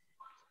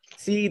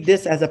 See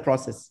this as a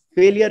process.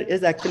 Failure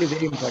is actually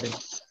very important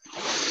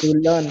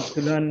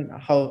to learn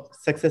how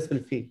success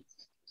will feel.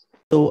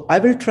 So I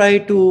will try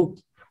to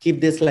keep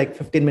this like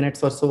 15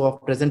 minutes or so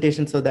of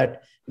presentation so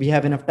that we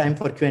have enough time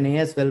for Q&A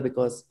as well,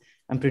 because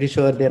I'm pretty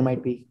sure there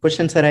might be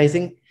questions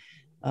arising.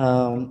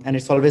 And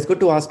it's always good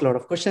to ask a lot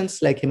of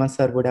questions, like Himant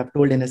sir would have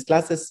told in his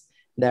classes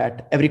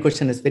that every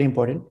question is very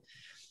important.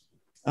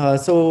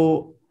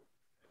 So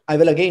I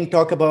will again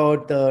talk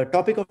about the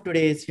topic of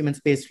today's human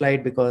space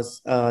flight,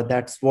 because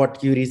that's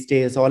what Yuri's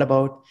Day is all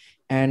about,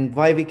 and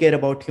why we care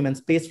about human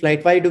space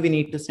flight. Why do we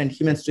need to send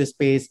humans to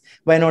space?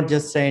 Why not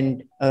just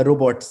send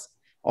robots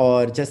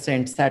or just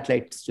send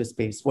satellites to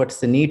space?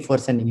 What's the need for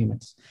sending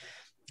humans?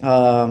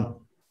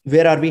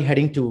 Where are we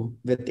heading to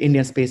with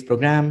Indian space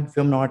program,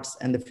 Vyomnauts,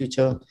 and the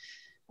future?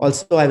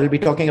 Also, I will be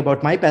talking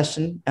about my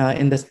passion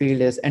in this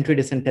field is entry,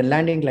 descent, and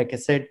landing. Like I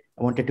said,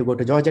 I wanted to go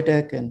to Georgia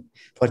Tech, and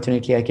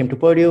fortunately I came to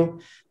Purdue,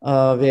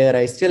 where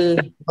I still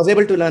was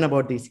able to learn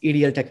about these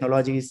EDL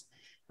technologies.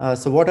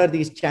 So what are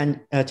these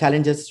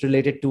challenges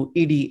related to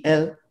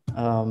EDL?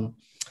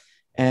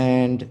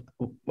 And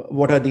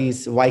what are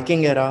these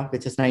Viking era,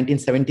 which is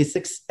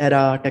 1976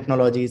 era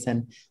technologies,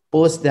 and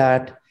post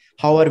that,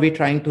 how are we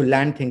trying to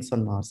land things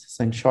on Mars?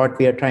 So in short,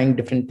 we are trying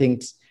different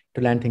things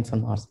to land things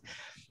on Mars.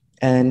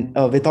 And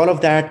with all of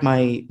that,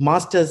 my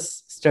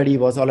master's study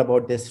was all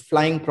about this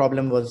flying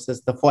problem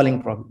versus the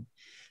falling problem.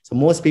 So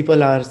most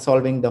people are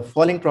solving the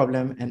falling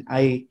problem, and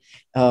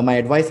my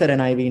advisor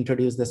and I, we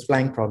introduced this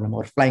flying problem,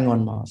 or flying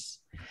on Mars.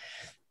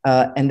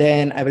 And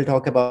then I will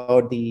talk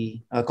about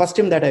the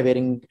costume that I'm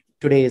wearing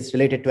today is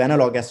related to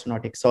analog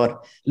astronautics,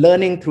 or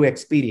learning through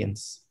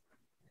experience.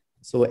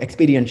 So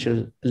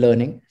experiential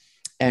learning.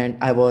 And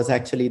I was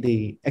actually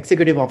the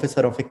executive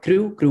officer of a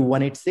crew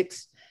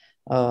 186.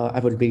 I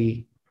will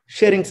be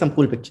sharing some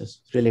cool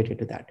pictures related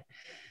to that.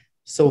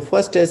 So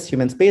first is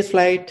human space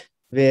flight,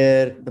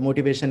 where the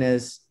motivation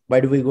is,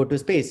 why do we go to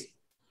space?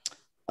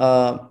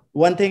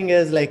 One thing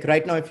is, like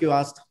right now, if you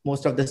ask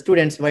most of the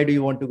students, why do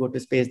you want to go to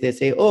space? They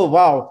say, oh,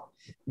 wow,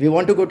 we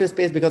want to go to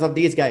space because of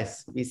these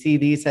guys. We see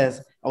these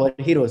as our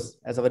heroes,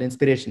 as our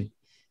inspiration.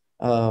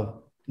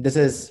 This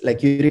is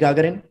like Yuri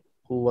Gagarin,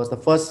 who was the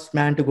first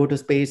man to go to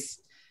space,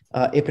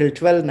 April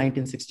 12,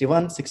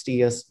 1961, 60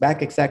 years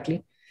back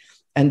exactly.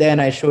 And then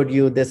I showed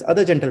you this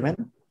other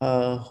gentleman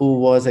who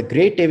was a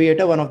great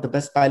aviator, one of the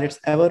best pilots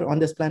ever on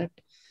this planet,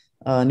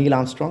 Neil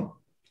Armstrong.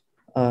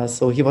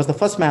 So he was the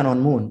first man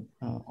on moon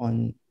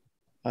on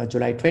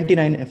July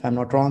 29, if I'm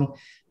not wrong,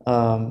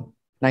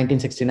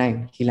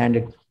 1969, he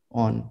landed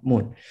on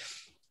moon.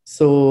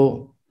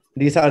 So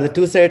these are the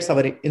two sets,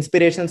 our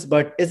inspirations,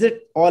 but is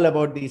it all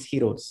about these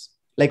heroes?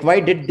 Like, why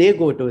did they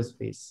go to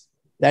space?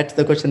 That's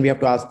the question we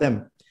have to ask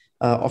them.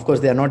 Of course,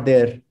 they are not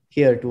there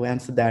here to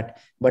answer that,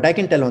 but I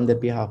can tell on their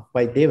behalf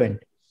why they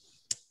went.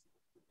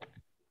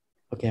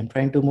 Okay, I'm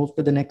trying to move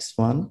to the next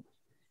one.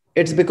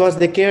 It's because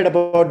they cared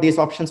about these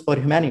options for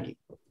humanity.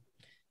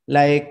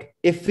 Like,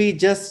 if we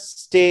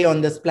just stay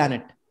on this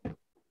planet,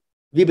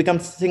 we become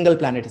single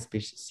planet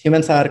species.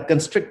 Humans are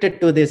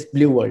constricted to this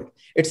blue world.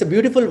 It's a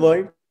beautiful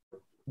world,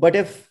 but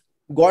if,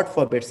 God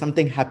forbid,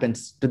 something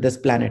happens to this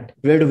planet,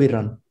 where do we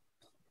run?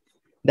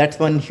 That's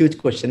one huge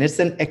question. It's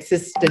an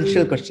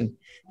existential question,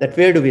 that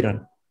where do we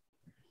run?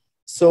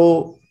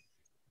 So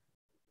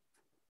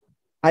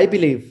I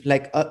believe,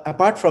 like,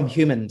 apart from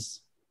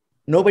humans,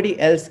 nobody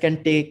else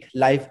can take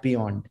life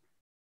beyond,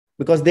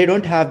 because they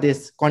don't have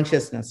this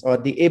consciousness or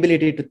the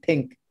ability to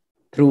think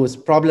through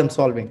problem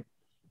solving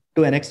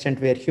to an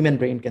extent where human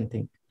brain can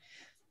think.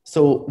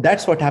 So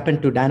that's what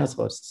happened to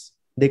dinosaurs.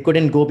 They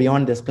couldn't go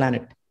beyond this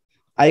planet.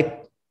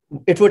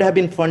 It would have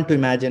been fun to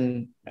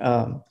imagine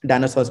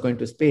dinosaurs going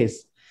to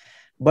space,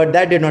 but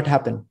that did not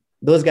happen.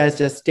 Those guys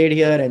just stayed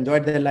here,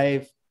 enjoyed their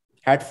life,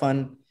 had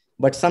fun,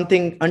 but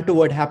something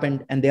untoward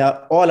happened and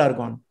all are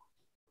gone.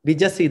 We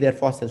just see their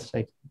fossils,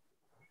 right?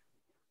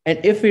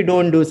 And if we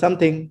don't do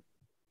something,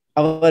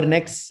 our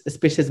next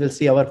species will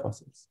see our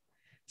fossils.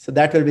 So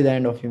that will be the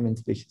end of human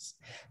species.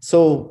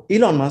 So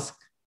Elon Musk,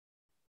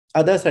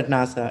 others at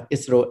NASA,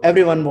 ISRO,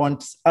 everyone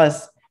wants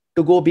us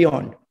to go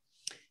beyond,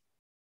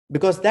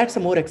 because that's a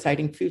more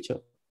exciting future.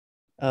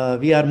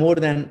 We are more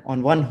than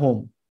on one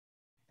home.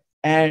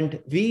 And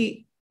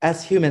we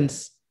as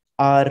humans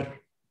are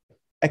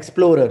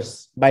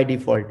explorers by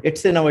default.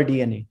 It's in our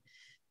DNA.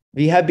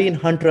 We have been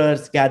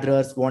hunters,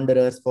 gatherers,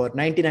 wanderers for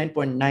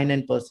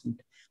 99.99%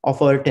 of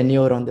our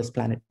tenure on this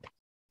planet.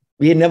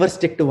 We never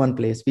stick to one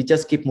place. We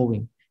just keep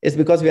moving. It's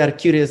because we are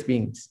curious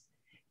beings.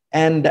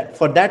 And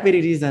for that very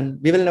reason,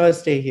 we will never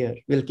stay here.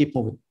 We'll keep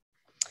moving.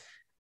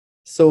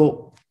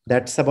 So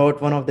that's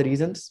about one of the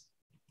reasons.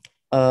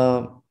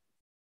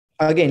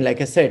 Again,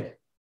 like I said,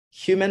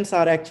 humans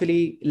are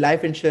actually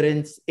life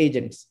insurance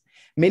agents.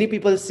 Many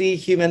people see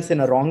humans in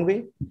a wrong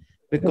way,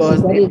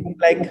 because they think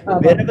like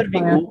wherever we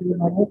go,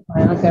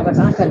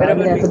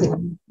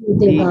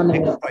 we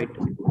exploit.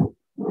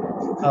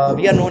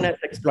 We are known as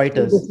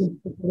exploiters.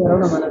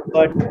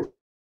 But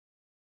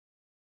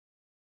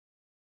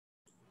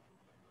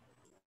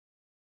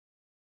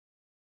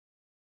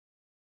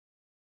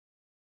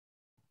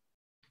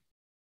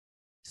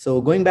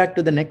so going back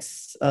to the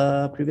next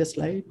previous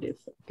slide, if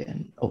I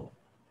can. Oh,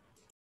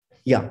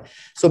 yeah.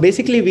 So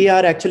basically, we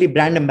are actually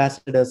brand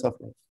ambassadors of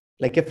life.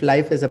 Like if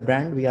life is a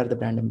brand, we are the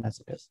brand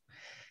ambassadors.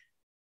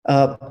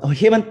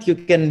 Hemant, you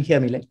can hear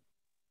me, like?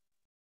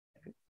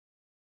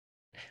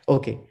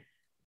 Okay.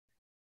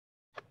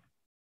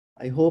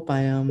 I hope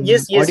I am.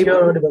 Yes,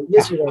 you're audible.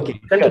 Yes, you're audible.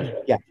 Okay.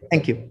 Sure. Yeah.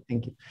 Thank you.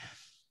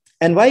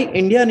 And why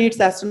India needs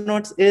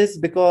astronauts is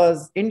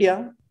because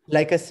India,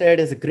 like I said,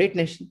 is a great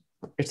nation.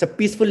 It's a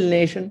peaceful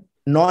nation,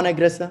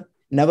 non-aggressor,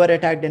 never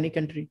attacked any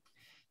country.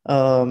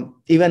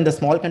 Even the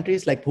small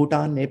countries like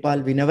Bhutan,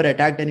 Nepal, we never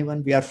attacked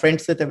anyone. We are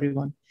friends with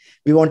everyone.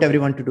 We want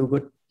everyone to do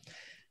good.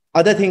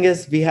 Other thing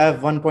is we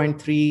have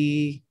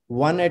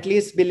 1.31 at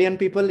least billion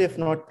people, if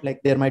not,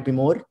 like there might be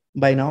more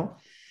by now.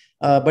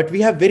 But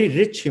we have very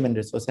rich human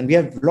resource, and we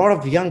have a lot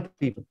of young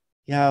people.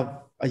 We have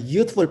a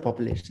youthful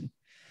population.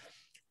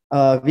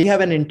 We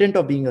have an intent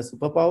of being a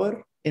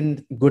superpower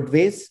in good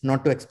ways,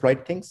 not to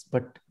exploit things,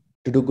 but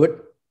to do good.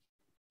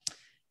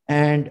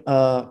 And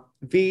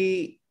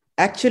we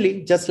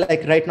actually, just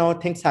like right now,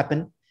 things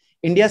happen.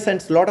 India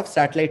sends a lot of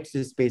satellites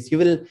to space. You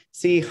will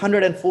see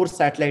 104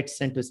 satellites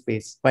sent to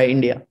space by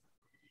India.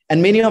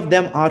 And many of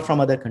them are from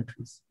other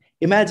countries.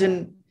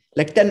 Imagine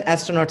like 10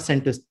 astronauts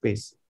sent to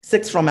space,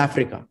 6 from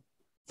Africa,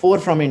 4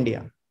 from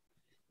India.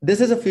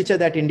 This is a future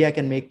that India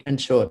can make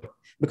and sure,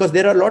 because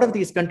there are a lot of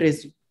these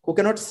countries who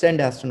cannot send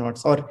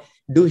astronauts or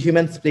do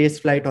human space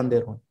flight on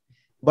their own.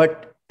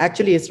 But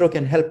actually, ISRO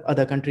can help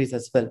other countries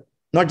as well,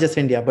 not just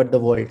India, but the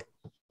world.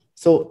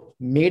 So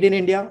made in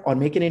India or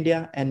make in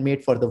India and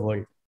made for the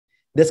world.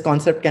 This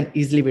concept can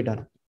easily be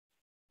done.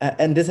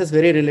 And this is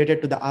very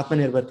related to the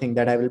Atmanirbhar thing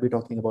that I will be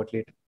talking about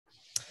later.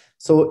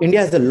 So India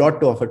has a lot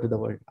to offer to the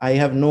world. I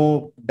have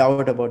no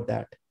doubt about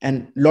that.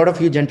 And a lot of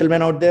you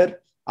gentlemen out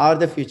there are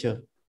the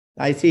future.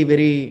 I see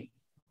very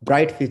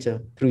bright future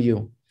through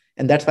you.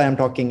 And that's why I'm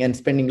talking and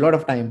spending a lot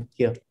of time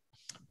here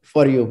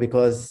for you,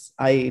 because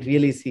I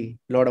really see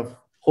a lot of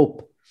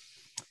hope.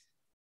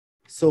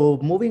 So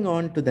moving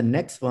on to the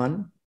next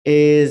one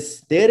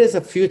is there is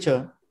a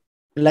future.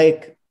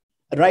 Like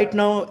right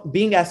now,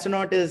 being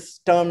astronaut is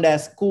termed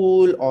as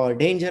cool or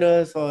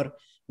dangerous, or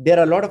there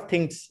are a lot of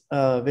things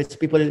which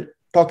people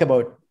talk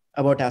about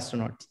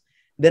astronauts.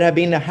 There have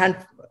been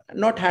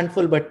not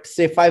handful, but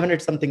say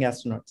 500 something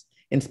astronauts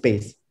in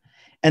space.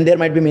 And there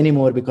might be many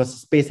more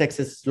because SpaceX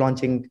is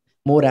launching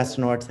more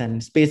astronauts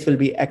and space will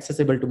be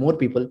accessible to more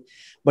people.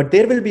 But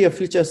there will be a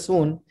future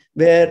soon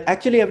where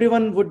actually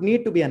everyone would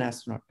need to be an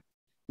astronaut,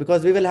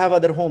 because we will have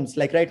other homes.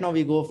 Like right now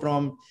we go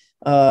from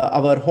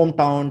our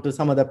hometown to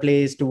some other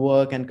place to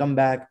work and come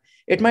back.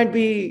 It might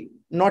be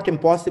not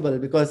impossible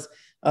because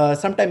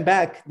sometime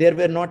back there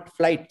were not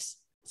flights.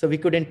 So we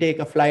couldn't take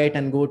a flight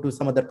and go to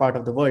some other part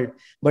of the world.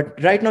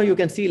 But right now you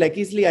can see like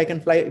easily I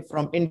can fly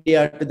from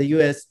India to the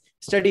US,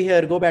 study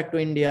here, go back to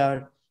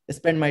India,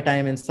 spend my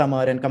time in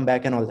summer and come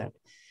back and all that.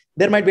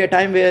 There might be a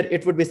time where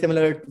it would be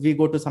similar. We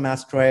go to some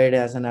asteroid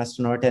as an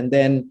astronaut and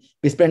then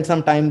we spend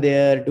some time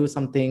there, do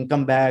something,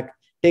 come back,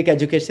 take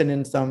education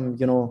in some,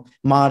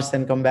 Mars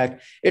and come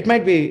back. It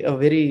might be a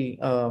very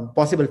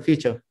possible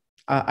future.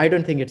 I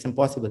don't think it's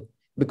impossible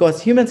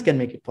because humans can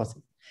make it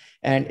possible.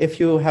 And if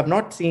you have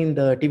not seen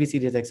the TV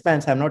series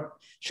Expanse, I'm not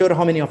sure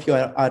how many of you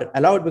are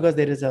allowed, because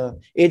there is a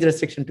age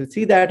restriction to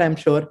see that, I'm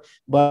sure.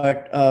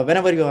 But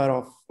whenever you are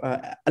of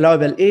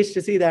allowable age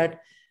to see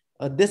that,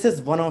 this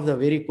is one of the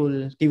very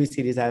cool TV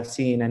series I've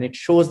seen, and it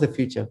shows the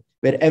future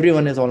where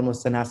everyone is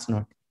almost an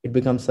astronaut. It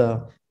becomes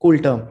a cool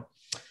term.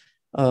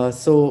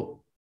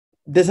 So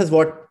this is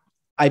what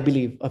I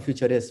believe a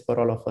future is for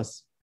all of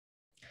us.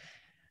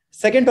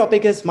 Second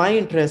topic is my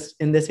interest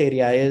in this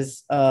area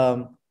is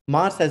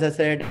Mars, as I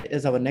said,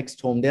 is our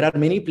next home. There are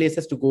many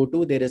places to go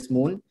to. There is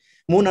Moon.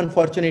 Moon,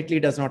 unfortunately,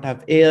 does not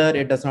have air.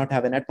 It does not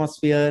have an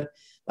atmosphere.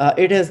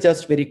 It is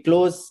just very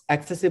close,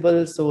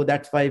 accessible. So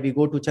that's why we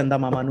go to Chanda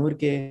Mama Noor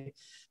Ke.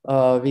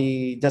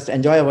 We just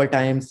enjoy our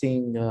time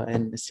seeing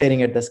and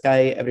staring at the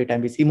sky every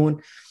time we see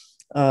Moon.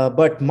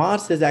 But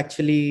Mars is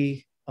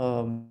actually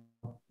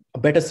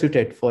better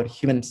suited for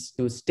humans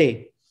to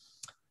stay.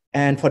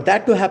 And for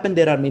that to happen,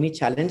 there are many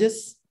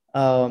challenges,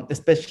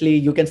 especially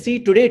you can see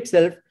today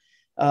itself,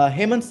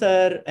 Hemant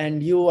sir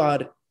and you are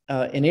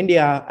in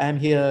India, I'm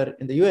here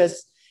in the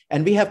US,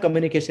 and we have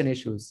communication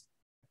issues,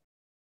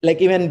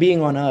 like even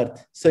being on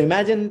Earth. So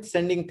imagine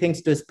sending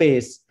things to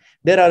space.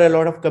 There are a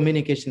lot of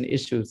communication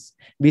issues.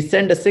 We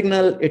send a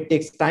signal, it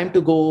takes time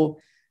to go,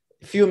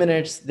 a few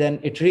minutes, then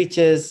it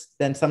reaches,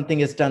 then something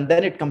is done,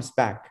 then it comes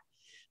back.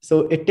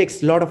 So it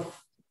takes a lot of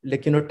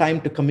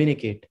time to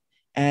communicate.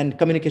 And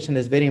communication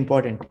is very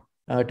important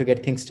to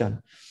get things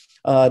done.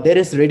 There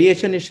is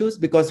radiation issues,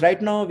 because right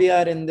now we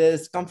are in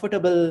this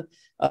comfortable,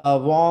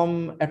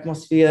 warm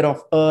atmosphere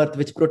of Earth,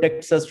 which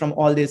protects us from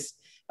all these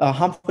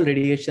harmful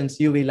radiations,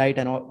 UV light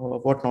and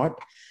whatnot.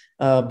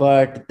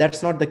 But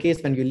that's not the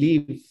case when you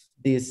leave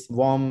this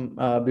warm,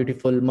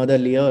 beautiful,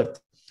 motherly Earth.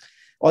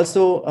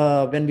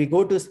 Also, when we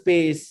go to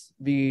space,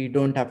 we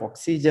don't have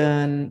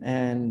oxygen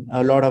and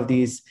a lot of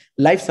these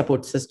life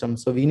support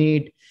systems. So we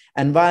need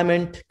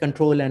environment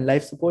control and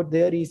life support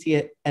there,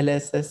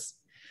 ECLSS.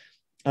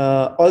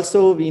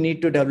 Also, we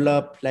need to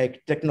develop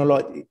like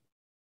technology.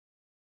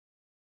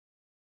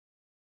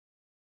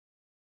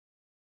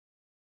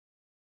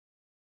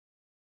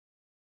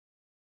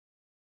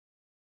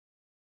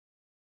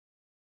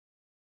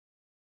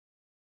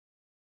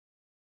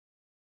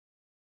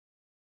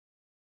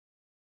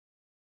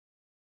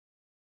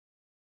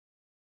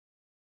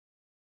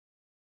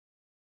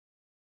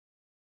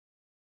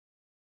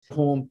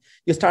 Home,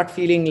 you start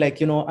feeling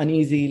like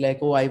uneasy, like,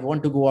 oh, I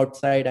want to go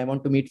outside, I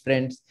want to meet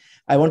friends,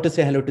 I want to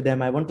say hello to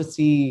them, I want to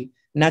see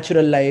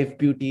natural life,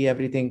 beauty,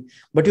 everything,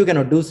 but you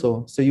cannot do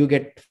so. So you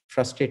get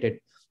frustrated.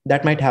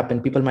 That might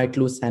happen. People might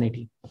lose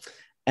sanity.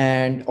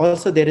 And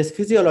also there is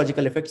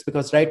physiological effects,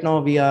 because right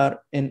now we are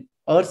in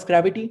Earth's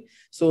gravity,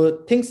 so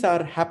things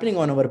are happening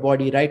on our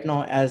body right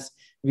now as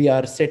we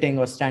are sitting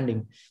or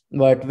standing.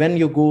 But when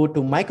you go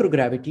to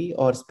microgravity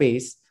or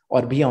space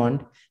or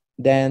beyond,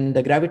 then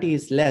the gravity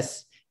is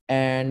less,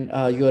 and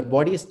your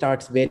body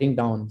starts wearing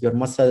down. Your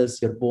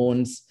muscles, your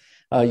bones,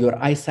 your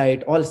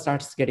eyesight all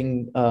starts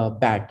getting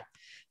bad.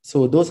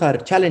 So those are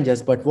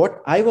challenges. But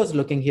what I was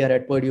looking here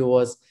at Purdue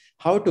was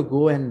how to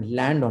go and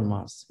land on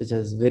Mars, which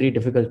is a very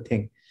difficult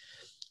thing.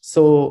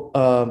 So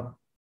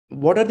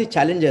what are the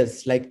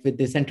challenges like with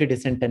this entry,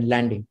 descent, and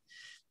landing?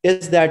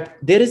 Is that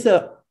there is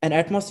an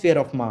atmosphere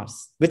of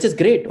Mars, which is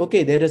great.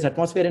 Okay, there is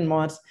atmosphere in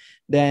Mars.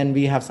 Then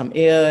we have some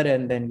air,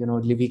 and then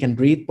we can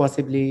breathe,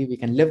 possibly we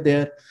can live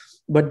there.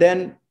 But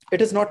then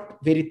it is not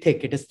very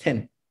thick, it is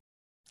thin.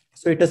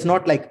 So it is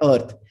not like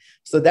Earth.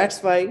 So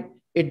that's why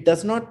it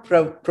does not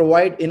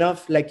provide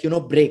enough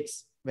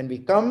breaks. When we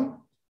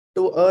come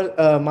to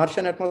Earth,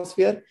 Martian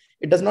atmosphere,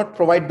 it does not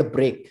provide the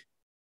brake.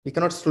 We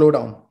cannot slow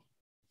down.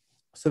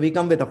 So we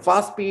come with a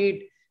fast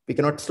speed, we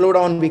cannot slow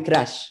down, we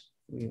crash.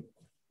 We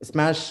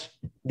smash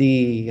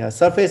the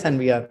surface and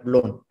we are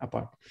blown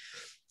apart.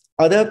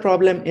 Other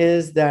problem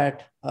is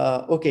that,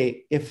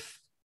 okay, if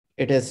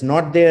it is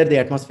not there, the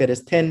atmosphere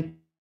is thin,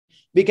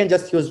 we can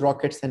just use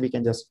rockets and we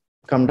can just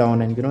come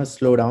down and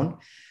slow down,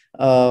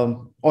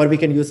 or we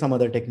can use some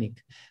other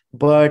technique.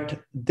 But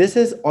this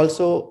is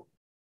also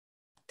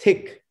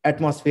thick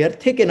atmosphere,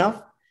 thick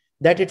enough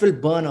that it will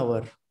burn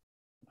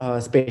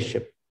our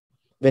spaceship.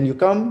 When you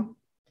come,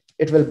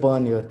 it will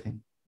burn your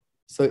thing.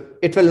 So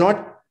it will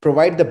not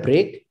provide the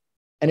brake,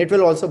 and it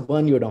will also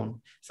burn you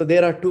down. So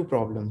there are two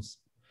problems.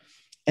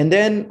 And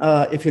then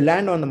if you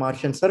land on the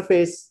Martian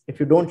surface, if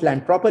you don't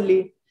land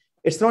properly,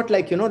 it's not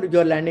like,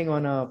 you're landing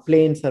on a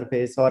plane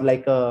surface or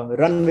like a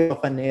runway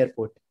of an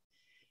airport.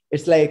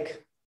 It's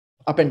like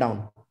up and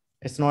down.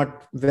 It's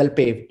not well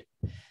paved.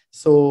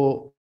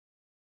 So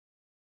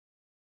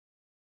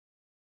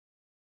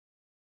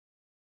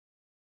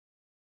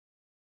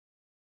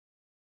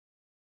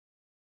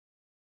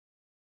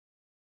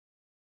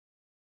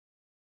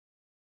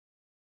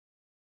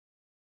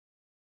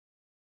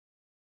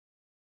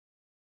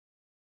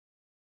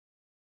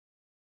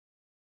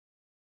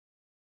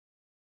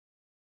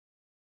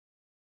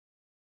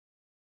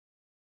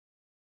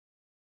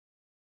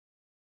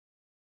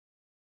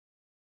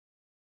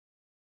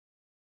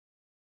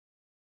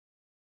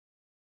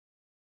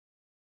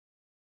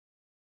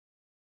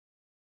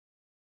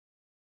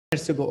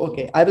to go.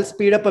 Okay, I will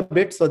speed up a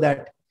bit so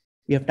that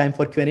we have time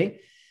for Q&A.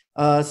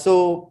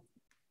 So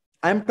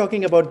I'm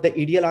talking about the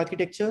EDL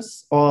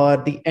architectures or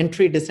the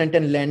entry, descent,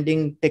 and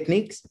landing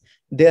techniques.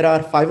 There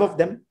are 5 of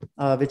them,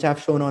 which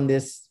I've shown on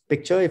this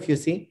picture, if you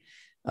see.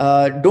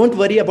 Don't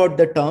worry about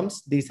the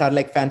terms. These are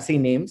like fancy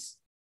names.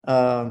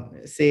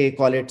 Say,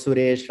 call it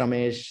Suresh,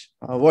 Ramesh,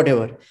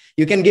 whatever.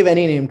 You can give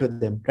any name to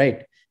them,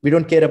 right? We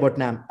don't care about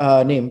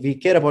name. We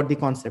care about the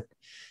concept.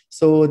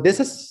 So this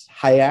is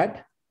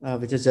HIAD,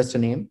 which is just a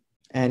name.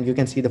 And you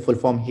can see the full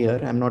form here.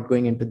 I'm not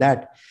going into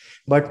that.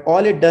 But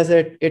all it does,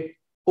 it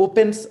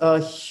opens a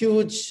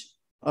huge,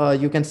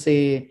 you can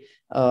say,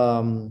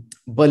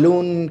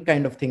 balloon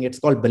kind of thing. It's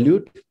called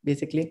balut,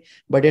 basically.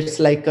 But it's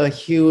like a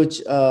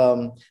huge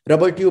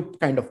rubber tube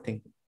kind of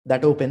thing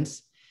that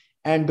opens.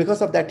 And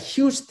because of that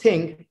huge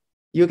thing,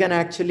 you can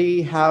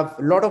actually have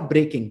a lot of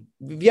braking.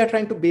 We are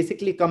trying to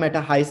basically come at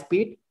a high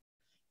speed,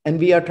 and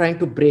we are trying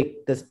to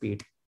brake the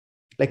speed.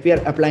 Like we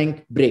are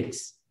applying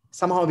brakes.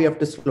 Somehow we have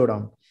to slow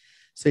down.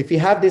 So if you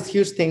have these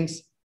huge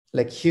things,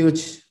 like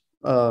huge,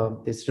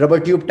 this rubber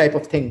tube type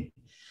of thing,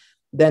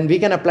 then we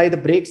can apply the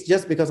brakes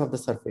just because of the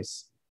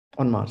surface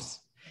on Mars.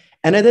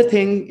 Another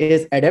thing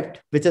is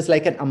adapt, which is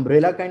like an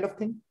umbrella kind of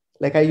thing.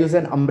 Like I use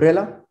an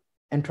umbrella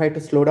and try to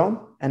slow down.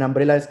 An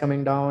umbrella is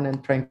coming down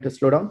and trying to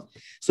slow down.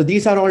 So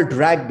these are all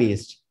drag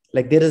based.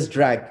 Like there is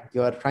drag.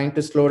 You are trying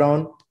to slow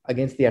down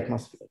against the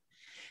atmosphere.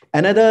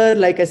 Another,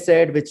 like I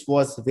said, which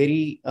was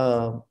very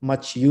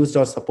much used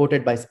or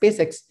supported by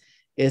SpaceX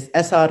is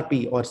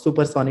SRP or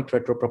supersonic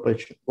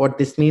retropropulsion. What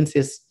this means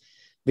is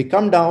we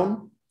come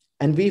down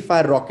and we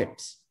fire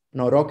rockets.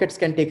 Now rockets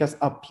can take us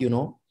up,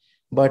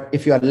 but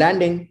if you are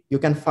landing, you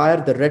can fire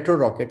the retro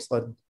rockets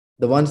or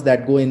the ones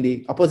that go in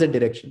the opposite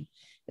direction.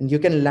 And you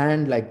can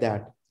land like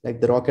that,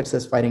 like the rockets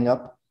is firing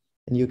up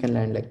and you can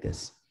land like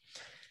this.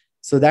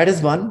 So that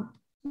is one.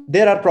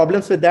 There are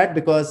problems with that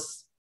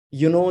because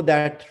you know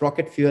that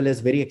rocket fuel is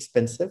very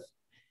expensive.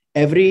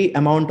 Every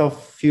amount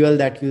of fuel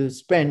that you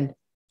spend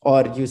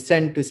or you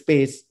send to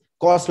space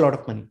costs a lot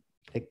of money,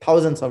 like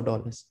thousands of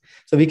dollars.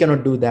 So we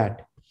cannot do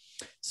that.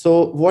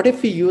 So what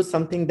if we use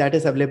something that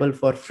is available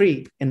for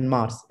free in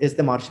Mars, is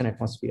the Martian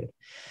atmosphere.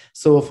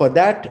 So for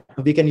that,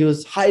 we can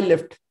use high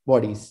lift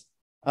bodies,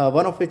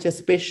 one of which is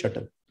space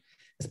shuttle.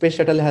 Space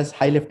shuttle has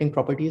high lifting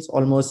properties,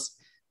 almost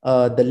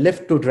the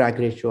lift to drag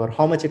ratio or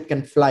how much it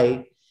can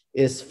fly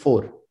is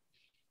 4.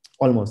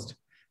 Almost.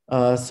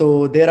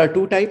 So there are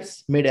 2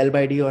 types, mid L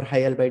by D or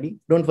high L by D.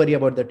 Don't worry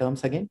about the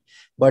terms again.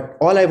 But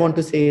all I want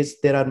to say is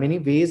there are many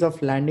ways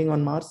of landing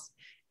on Mars.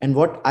 And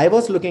what I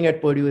was looking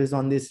at Purdue is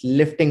on this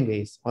lifting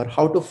ways or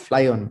how to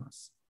fly on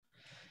Mars.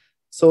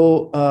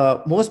 So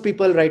most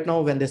people right now,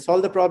 when they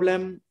solve the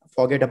problem,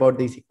 forget about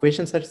these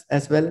equations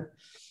as well.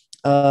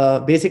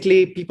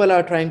 Basically, people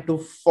are trying to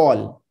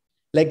fall.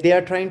 Like they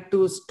are trying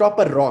to stop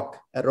a rock.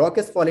 A rock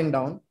is falling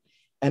down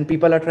and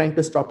people are trying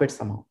to stop it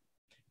somehow.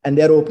 And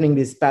they're opening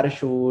these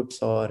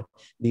parachutes or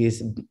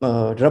these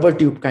rubber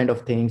tube kind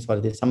of things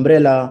or this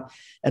umbrella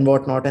and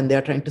whatnot. And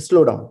they're trying to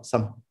slow down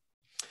somehow.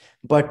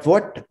 But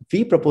what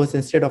we propose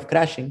instead of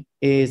crashing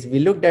is we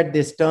looked at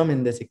this term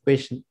in this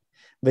equation,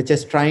 which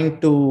is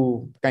trying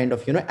to kind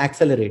of,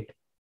 accelerate.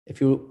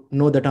 If you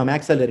know the term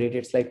accelerate,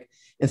 it's like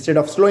instead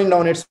of slowing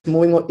down, it's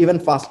moving even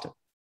faster.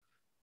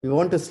 We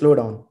want to slow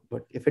down,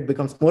 but if it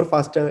becomes more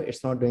faster,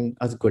 it's not doing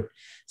us good.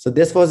 So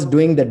this was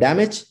doing the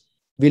damage.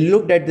 We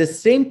looked at the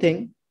same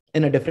thing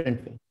in a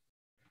different way.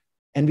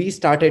 And we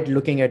started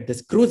looking at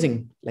this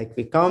cruising, like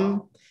we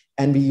come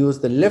and we use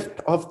the lift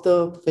of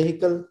the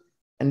vehicle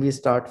and we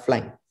start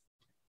flying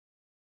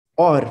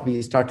or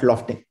we start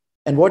lofting.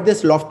 And what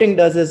this lofting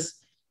does is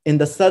in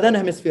the southern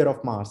hemisphere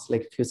of Mars,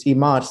 like if you see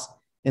Mars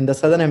in the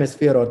southern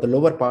hemisphere or the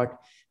lower part,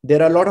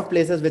 there are a lot of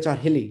places which are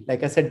hilly.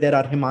 Like I said, there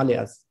are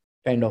Himalayas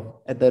kind of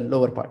at the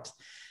lower parts.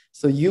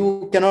 So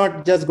you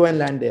cannot just go and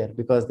land there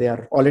because they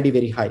are already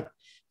very high.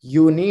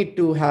 You need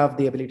to have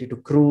the ability to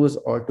cruise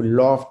or to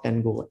loft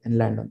and go and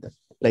land on them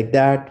like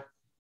that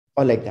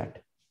or like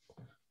that.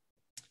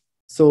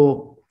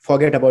 So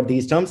forget about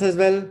these terms as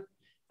well.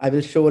 I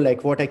will show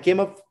like what I came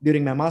up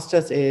during my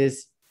master's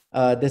is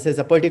this is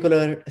a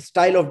particular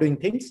style of doing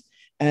things.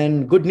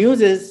 And good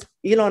news is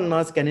Elon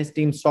Musk and his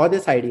team saw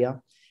this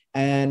idea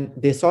and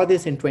they saw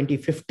this in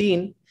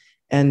 2015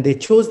 and they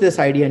chose this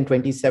idea in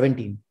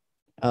 2017.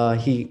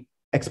 He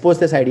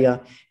exposed this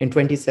idea in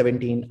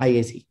 2017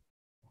 IAC.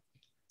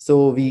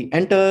 So we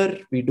enter,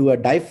 we do a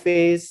dive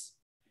phase,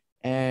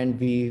 and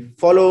we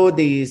follow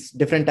these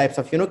different types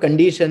of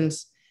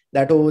conditions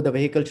that, the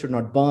vehicle should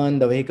not burn,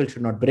 the vehicle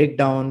should not break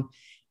down.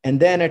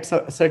 And then at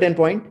a certain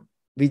point,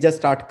 we just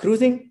start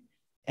cruising,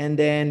 and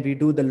then we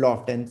do the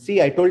loft. And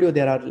see, I told you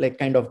there are like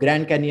kind of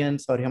Grand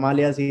Canyons or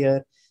Himalayas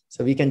here.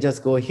 So we can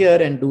just go here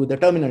and do the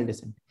terminal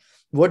descent.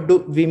 What do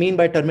we mean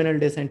by terminal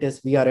descent is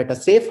we are at a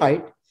safe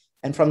height,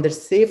 and from that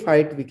safe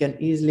height, we can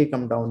easily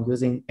come down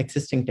using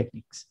existing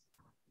techniques.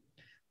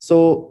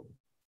 So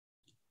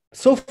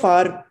so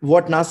far,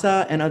 what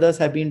NASA and others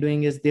have been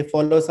doing is they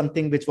follow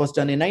something which was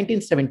done in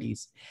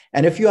 1970s.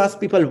 And if you ask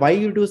people why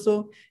you do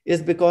so,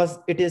 is because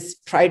it is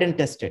tried and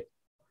tested.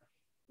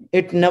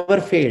 It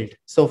never failed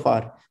so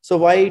far. So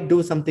why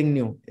do something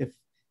new? If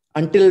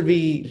until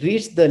we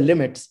reach the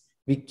limits,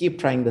 we keep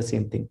trying the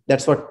same thing.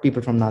 That's what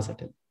people from NASA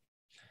tell.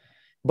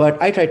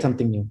 But I tried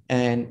something new,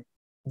 and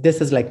this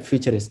is like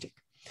futuristic.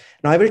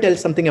 Now I will tell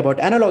something about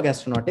analog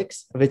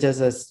astronautics, which is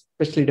a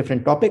especially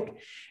different topic.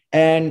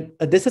 And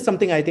this is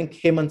something I think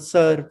Hemant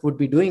sir would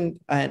be doing.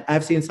 And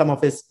I've seen some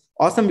of his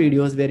awesome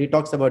videos where he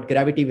talks about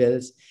gravity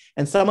wells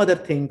and some other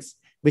things,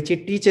 which he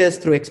teaches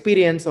through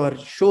experience or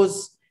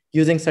shows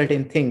using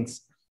certain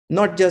things,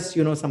 not just,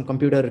 some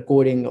computer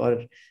coding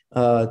or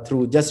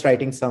through just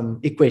writing some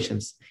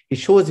equations. He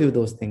shows you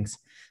those things.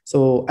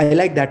 So I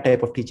like that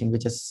type of teaching,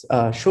 which is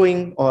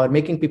showing or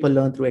making people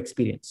learn through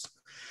experience.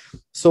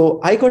 So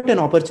I got an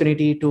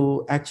opportunity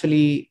to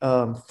actually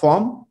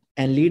form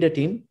and lead a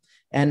team.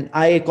 And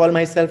I call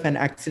myself an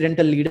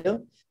accidental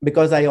leader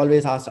because I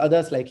always ask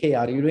others like, hey,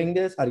 are you doing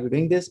this? Are you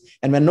doing this?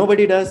 And when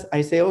nobody does,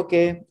 I say,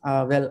 okay,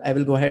 well, I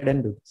will go ahead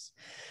and do this.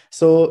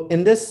 So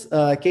in this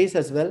case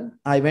as well,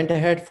 I went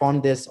ahead,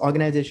 formed this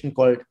organization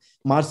called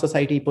Mars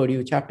Society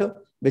Purdue chapter,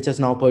 which is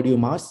now Purdue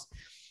Mars.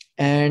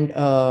 And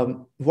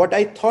what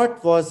I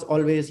thought was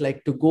always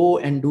like to go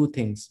and do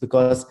things,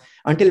 because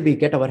until we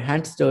get our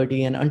hands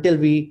dirty and until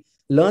we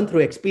learn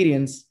through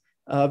experience,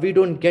 we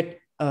don't get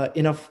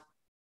enough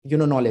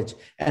knowledge.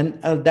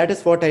 And that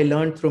is what I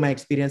learned through my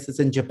experiences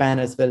in Japan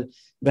as well.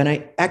 When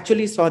I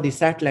actually saw the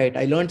satellite,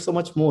 I learned so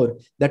much more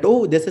that,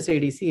 oh, this is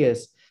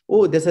ADCS.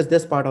 Oh, this is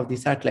this part of the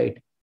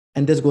satellite.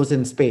 And this goes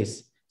in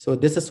space. So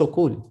this is so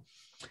cool.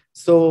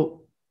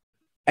 So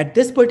at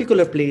this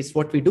particular place,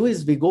 what we do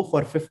is we go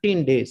for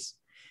 15 days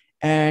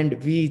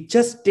and we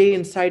just stay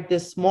inside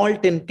this small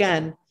tin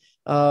can,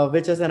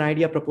 which is an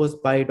idea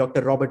proposed by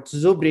Dr. Robert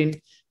Zubrin,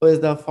 who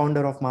is the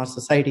founder of Mars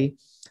Society.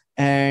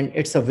 And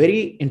it's a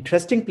very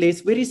interesting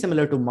place, very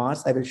similar to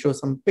Mars. I will show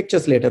some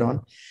pictures later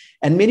on.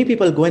 And many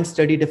people go and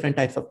study different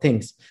types of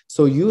things.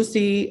 So you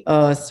see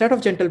a set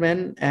of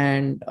gentlemen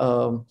and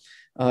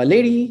a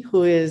lady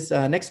who is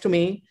next to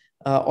me.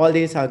 All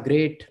these are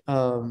great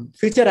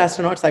future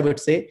astronauts, I would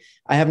say.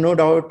 I have no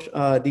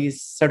doubt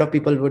these set of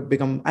people would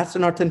become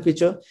astronauts in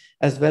future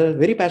as well.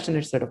 Very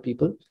passionate set of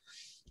people.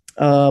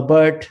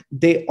 But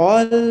they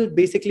all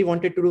basically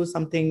wanted to do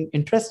something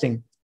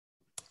interesting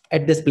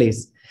at this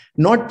place.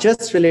 Not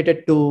just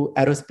related to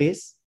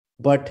aerospace,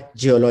 but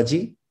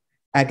geology,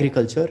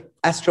 agriculture,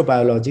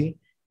 astrobiology,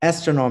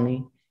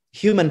 astronomy,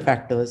 human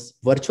factors,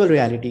 virtual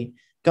reality,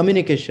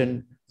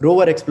 communication,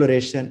 rover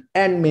exploration,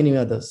 and many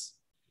others.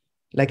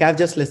 Like I've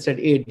just listed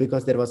 8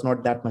 because there was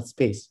not that much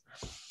space.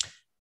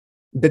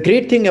 The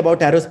great thing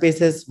about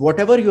aerospace is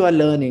whatever you are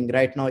learning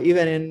right now,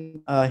 even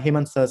in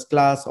Hemant sir's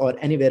class or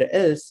anywhere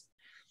else,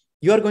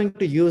 you are going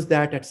to use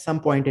that at some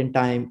point in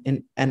time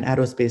in an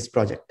aerospace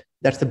project.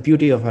 That's the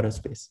beauty of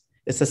aerospace.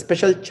 It's a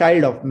special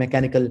child of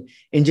mechanical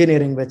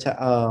engineering, which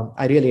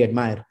I really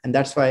admire. And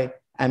that's why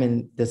I'm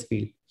in this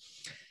field.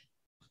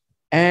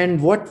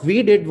 And what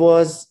we did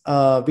was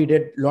we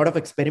did a lot of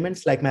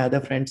experiments. Like my other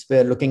friends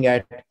were looking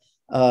at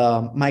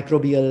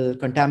microbial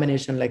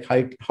contamination, like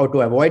how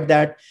to avoid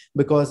that.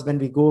 Because when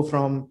we go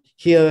from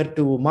here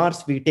to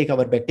Mars, we take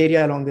our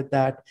bacteria along with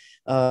that.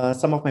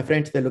 Some of my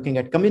friends were looking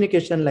at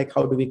communication, like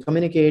how do we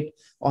communicate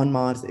on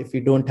Mars if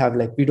we don't have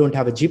a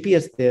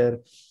GPS there.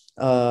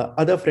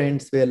 Other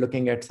friends were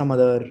looking at some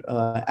other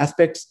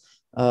aspects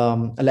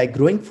like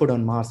growing food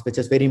on Mars, which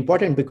is very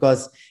important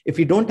because if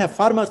we don't have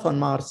farmers on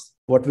Mars,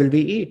 what will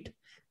we eat?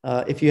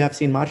 If you have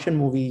seen Martian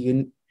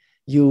movie,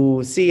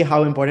 you see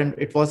how important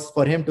it was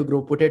for him to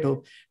grow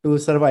potato to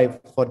survive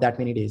for that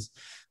many days.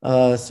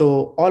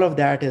 So all of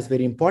that is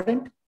very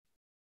important.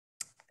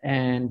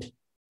 And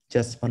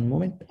just one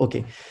moment.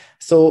 Okay.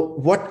 So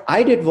what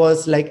I did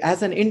was, like,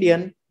 as an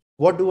Indian,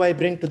 what do I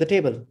bring to the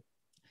table?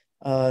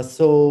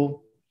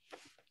 So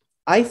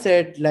I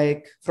said,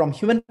 like, from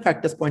human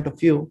factors point of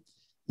view,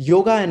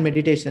 yoga and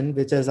meditation,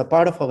 which is a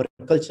part of our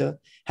culture,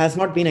 has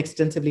not been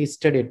extensively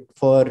studied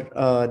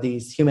for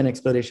these human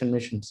exploration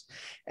missions.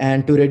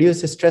 And to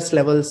reduce the stress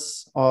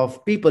levels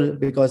of people,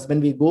 because when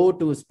we go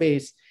to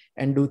space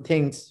and do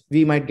things,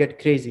 we might get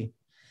crazy.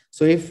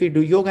 So if we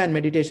do yoga and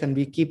meditation,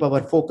 we keep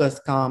our focus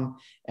calm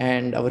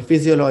and our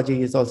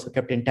physiology is also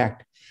kept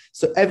intact.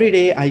 So every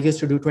day I used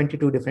to do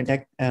 22 different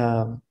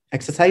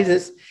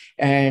exercises.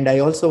 And I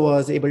also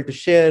was able to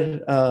share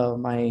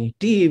my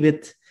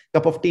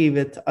cup of tea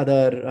with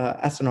other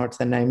astronauts.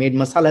 And I made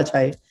masala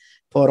chai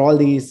for all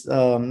these,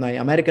 my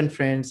American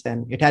friends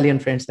and Italian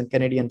friends and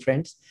Canadian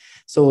friends.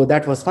 So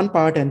that was fun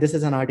part. And this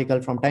is an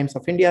article from Times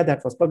of India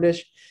that was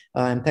published.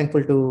 I'm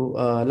thankful to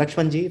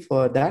Lakshmanji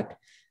for that.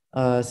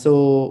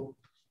 So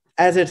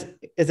as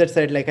it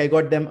said, like, I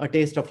got them a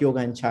taste of yoga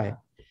and chai.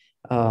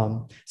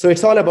 So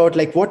it's all about,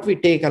 like, what we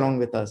take along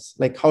with us,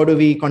 like how do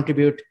we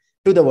contribute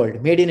to the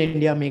world, made in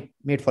India,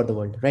 made for the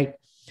world, right?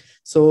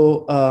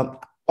 So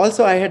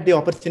Also, I had the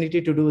opportunity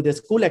to do this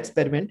cool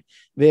experiment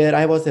where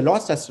I was a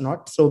lost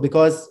astronaut. So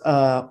because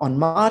on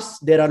Mars,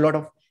 there are a lot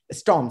of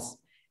storms.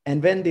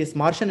 And when this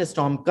Martian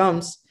storm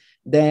comes,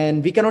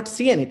 then we cannot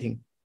see anything.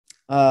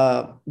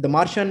 The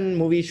Martian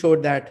movie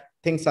showed that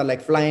things are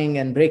like flying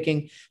and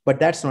breaking, but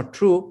that's not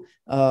true.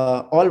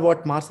 All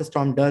what Mars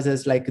storm does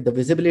is like the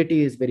visibility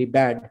is very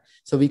bad.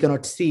 So we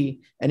cannot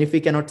see. And if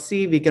we cannot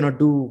see, we cannot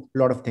do a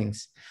lot of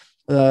things.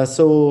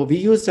 So we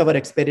used our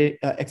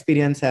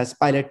experience as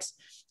pilots,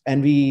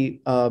 and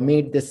we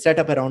made this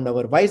setup around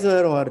our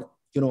visor or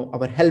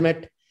our helmet.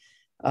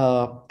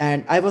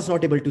 And I was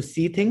not able to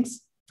see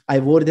things. I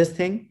wore this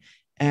thing,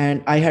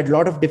 and I had a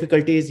lot of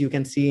difficulties, you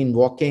can see, in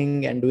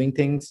walking and doing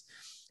things.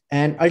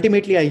 And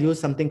ultimately, I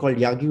used something called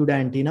Yagi-Uda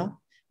antenna,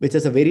 which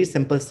is a very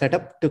simple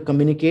setup to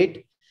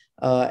communicate.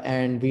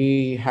 And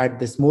we had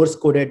this Morse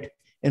coded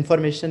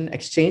information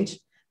exchange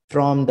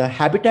from the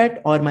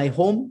habitat or my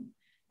home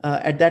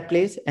at that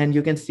place. And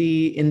you can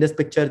see in this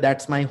picture,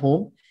 that's my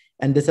home.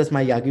 And this is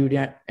my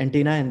Yagi-Uda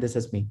antenna, and this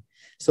is me.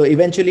 So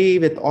eventually,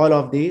 with all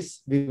of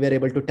these, we were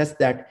able to test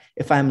that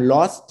if I'm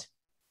lost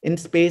in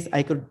space,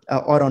 I could,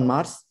 or on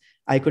Mars,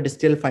 I could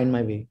still find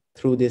my way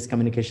through this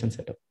communication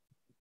setup.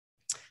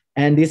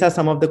 And these are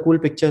some of the cool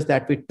pictures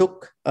that we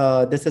took.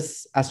 This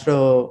is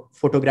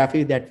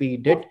astrophotography that we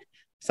did,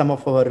 some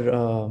of our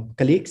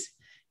colleagues.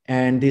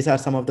 And these are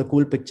some of the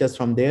cool pictures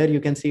from there.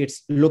 You can see it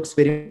looks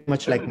very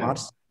much like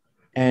Mars.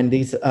 And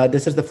this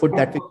is the food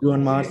that we grew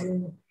on Mars.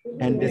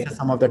 And this is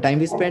some of the time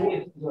we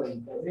spent.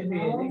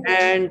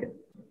 And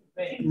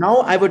now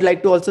I would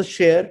like to also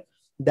share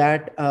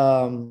that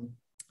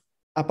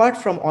apart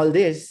from all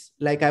this,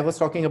 like I was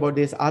talking about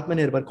this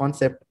Atmanirbhar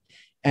concept,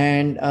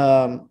 and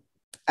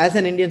as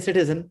an Indian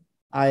citizen,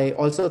 I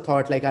also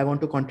thought like I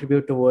want to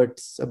contribute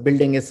towards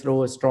building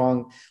ISRO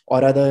strong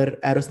or other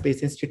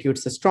aerospace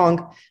institutes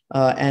strong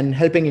and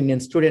helping Indian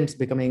students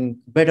becoming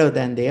better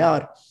than they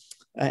are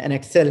and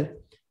excel.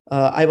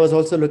 I was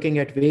also looking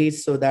at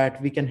ways so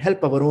that we can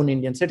help our own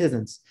Indian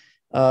citizens,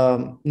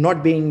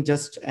 not being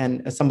just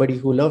somebody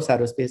who loves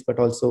aerospace, but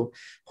also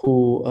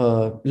who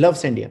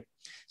loves India.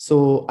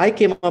 So I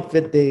came up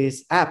with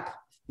this app,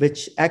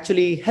 which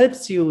actually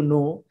helps you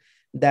know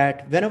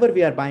that whenever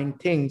we are buying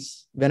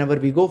things, whenever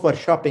we go for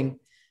shopping,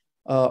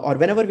 or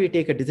whenever we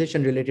take a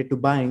decision related to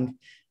buying,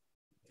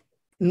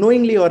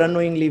 knowingly or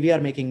unknowingly, we are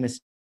making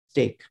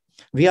mistake.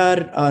 We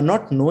are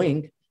not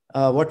knowing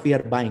what we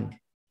are buying.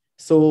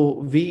 So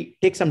we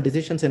take some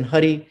decisions in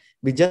hurry.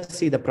 We just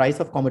see the price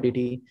of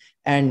commodity,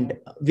 and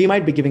we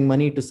might be giving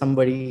money to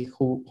somebody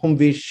whom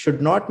we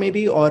should not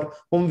maybe, or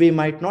whom we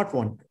might not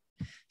want.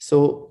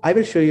 So I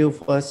will show you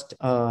first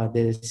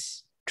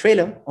this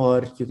trailer,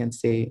 or you can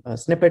say a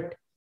snippet,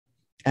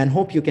 and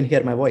hope you can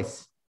hear my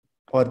voice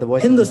or the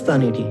voice.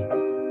 Hindustani tea.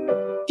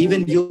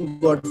 Even you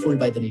got fooled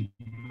by the name.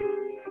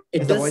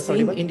 It does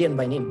seem Indian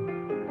by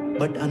name,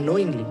 but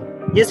unknowingly,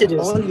 Yes, it is.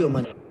 all your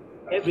money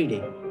every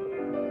day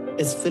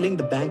is filling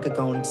the bank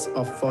accounts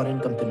of foreign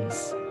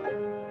companies.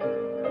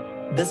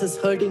 This is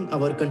hurting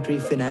our country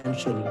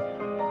financially.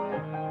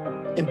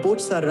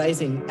 Imports are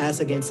rising as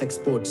against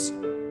exports,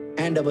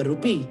 and our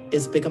rupee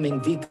is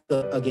becoming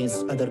weaker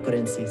against other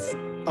currencies.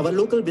 Our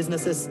local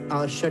businesses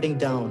are shutting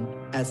down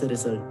as a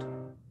result.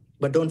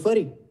 But don't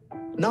worry,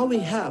 now we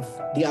have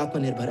the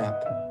Atmanirbhar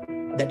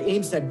app that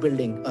aims at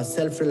building a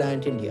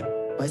self-reliant India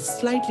by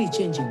slightly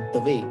changing the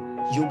way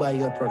you buy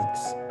your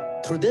products.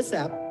 Through this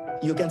app,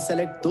 you can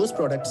select those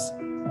products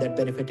that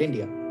benefit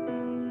India,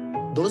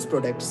 those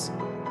products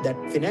that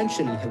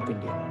financially help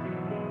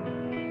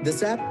India.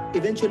 This app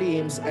eventually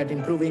aims at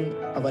improving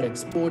our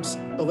exports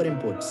over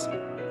imports,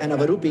 and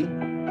our rupee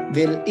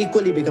will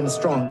equally become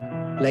strong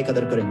like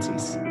other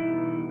currencies.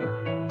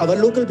 Our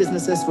local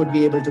businesses would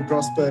be able to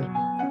prosper,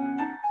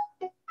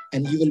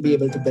 and you will be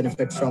able to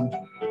benefit from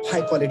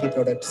high quality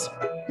products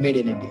made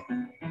in India.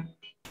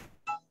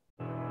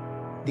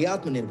 The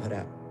Atmanirbhar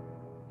app,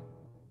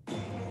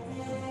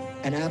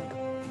 an app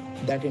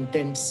that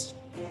intends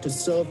to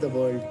serve the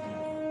world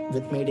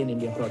with made in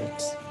India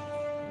products.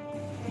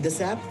 This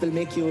app will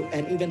make you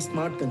an even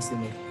smart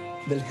consumer,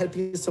 will help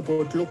you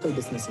support local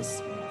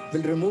businesses,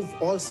 will remove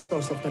all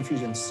sorts of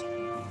confusions,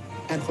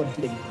 and for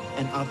building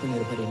an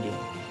Atmanirbhar India.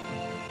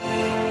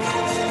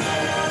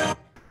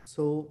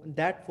 So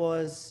that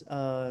was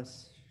a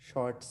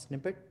short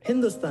snippet.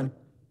 Hindustan,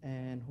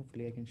 and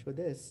hopefully I can show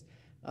this.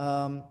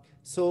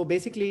 So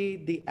basically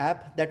the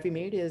app that we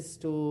made is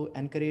to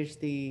encourage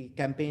the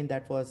campaign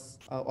that was,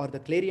 or the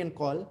clarion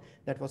call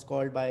that was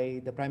called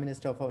by the Prime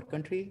Minister of our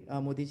country,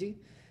 Modi ji.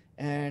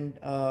 And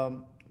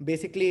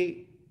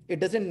basically it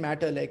doesn't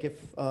matter like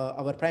if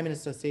our Prime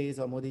Minister says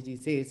or Modi ji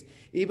says,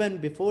 even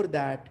before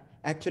that,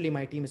 actually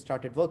my team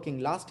started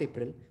working last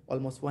April,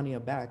 almost 1 year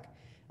back.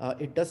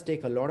 It does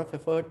take a lot of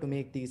effort to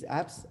make these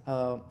apps.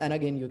 And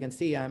again, you can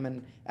see I'm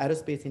an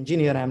aerospace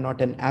engineer. I'm not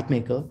an app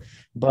maker,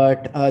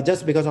 but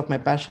just because of my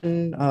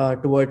passion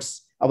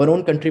towards our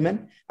own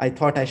countrymen, I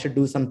thought I should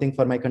do something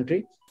for my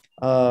country.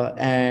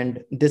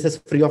 And this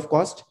is free of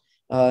cost.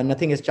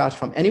 Nothing is charged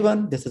from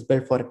anyone. This is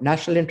built for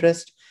national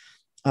interest.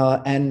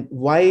 And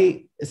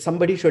why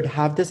somebody should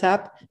have this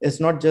app is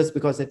not just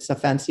because it's a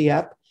fancy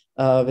app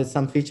with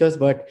some features,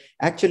 but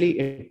actually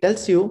it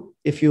tells you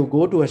if you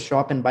go to a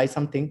shop and buy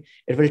something,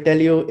 it will tell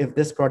you if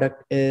this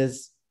product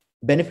is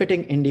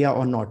benefiting India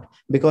or not.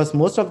 Because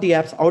most of the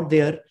apps out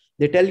there,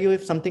 they tell you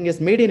if something is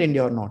made in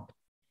India or not.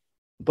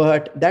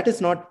 But that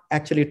is not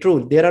actually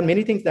true. There are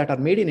many things that are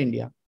made in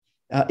India.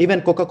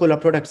 Even Coca-Cola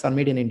products are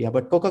made in India,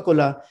 but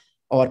Coca-Cola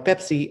or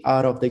Pepsi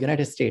are of the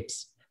United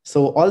States.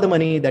 So all the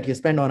money that you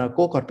spend on a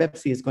Coke or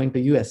Pepsi is going to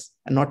US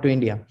and not to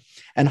India.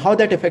 And how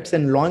that affects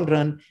in long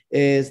run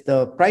is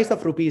the price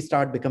of rupees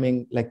start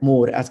becoming like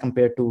more as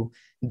compared to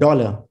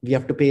dollar. We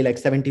have to pay like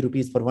 70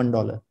 rupees for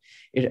 $1.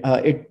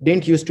 It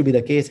didn't used to be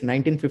the case. In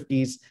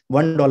 1950s,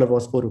 $1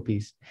 was 4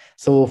 rupees.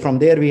 So from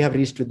there, we have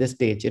reached to this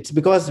stage. It's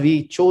because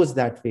we chose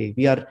that way.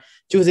 We are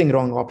choosing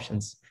wrong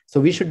options.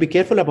 So we should be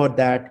careful about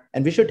that.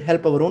 And we should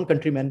help our own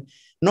countrymen,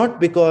 not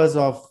because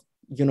of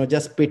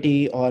just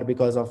pity or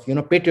because of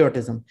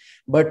patriotism,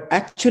 but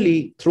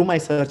actually through my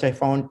search I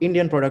found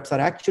Indian products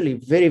are actually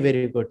very,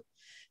 very good.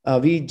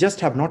 We just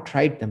have not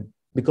tried them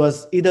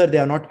because either they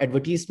are not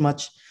advertised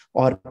much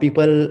or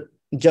people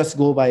just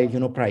go by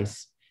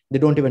price. They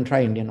don't even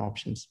try Indian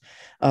options.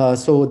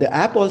 So the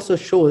app also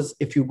shows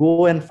if you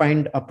go and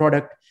find a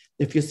product,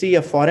 if you see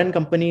a foreign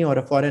company or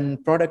a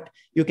foreign product,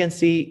 you can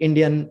see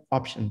Indian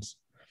options.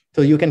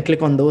 So you can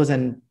click on those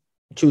and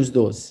choose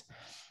those.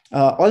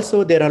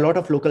 Also, there are a lot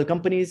of local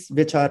companies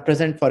which are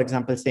present. For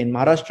example, say in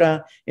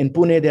Maharashtra, in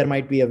Pune, there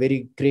might be a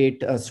very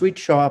great sweet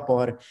shop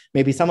or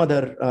maybe some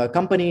other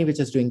company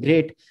which is doing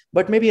great,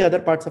 but maybe other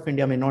parts of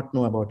India may not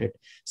know about it.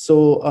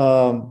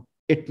 So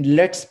it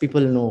lets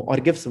people know or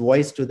gives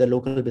voice to the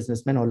local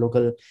businessmen or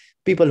local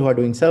people who are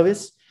doing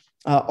service.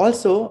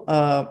 Also,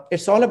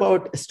 it's all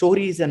about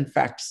stories and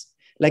facts.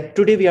 Like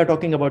today, we are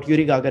talking about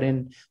Yuri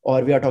Gagarin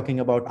or we are talking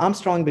about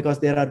Armstrong because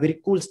there are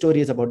very cool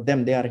stories about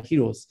them. They are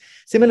heroes.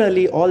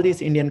 Similarly, all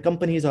these Indian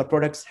companies or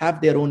products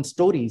have their own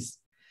stories.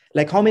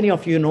 Like how many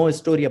of you know a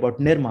story about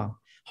Nirma?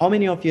 How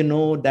many of you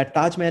know that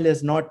Taj Mahal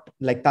is not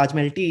like Taj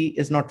Mahal tea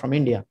is not from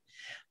India?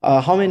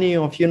 How many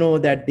of you know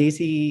that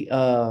Desi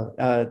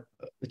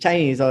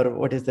Chinese or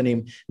what is the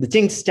name? The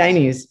Ching's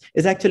Chinese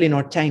is actually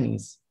not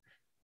Chinese.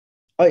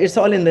 It's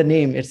all in the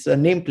name. It's a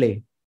name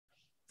play.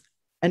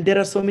 And there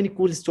are so many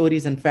cool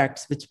stories and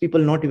facts which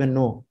people not even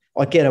know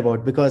or care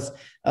about because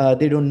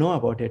they don't know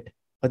about it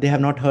or they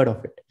have not heard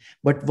of it.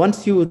 But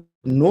once you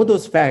know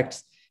those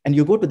facts and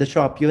you go to the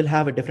shop, you will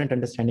have a different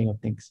understanding of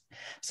things.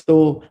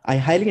 So I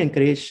highly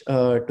encourage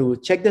to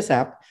check this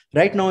app.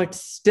 Right now,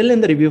 it's still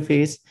in the review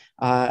phase.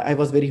 I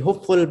was very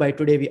hopeful by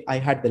today. I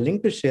had the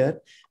link to share,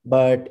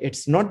 but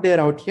it's not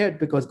there out yet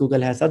because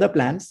Google has other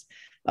plans.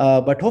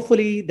 But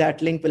hopefully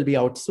that link will be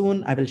out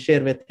soon. I will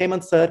share with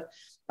Hemant sir.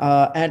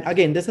 And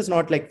again, this is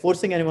not like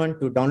forcing anyone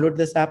to download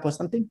this app or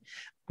something.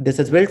 This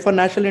is built for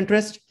national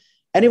interest.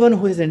 Anyone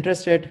who is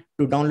interested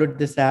to download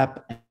this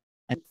app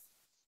and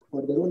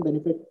for their own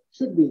benefit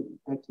should be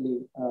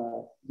actually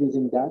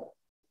using that.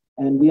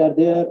 And we are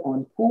there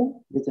on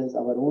Foo, which is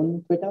our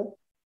own Twitter,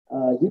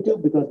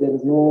 YouTube, because there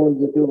is no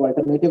YouTube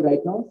alternative right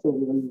now. So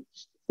we will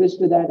switch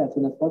to that as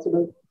soon as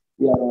possible.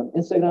 We are on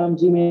Instagram,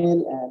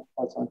 Gmail, and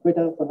also on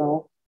Twitter for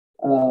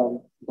now.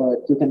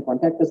 But you can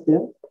contact us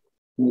there.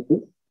 Maybe.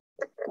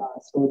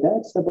 So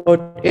that's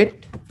about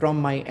it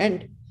from my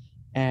end,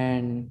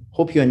 and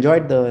hope you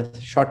enjoyed the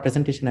short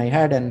presentation I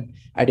had and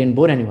I didn't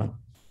bore anyone.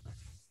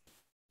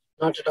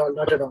 Not at all,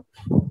 not at all.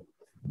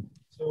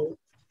 So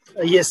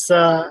yes,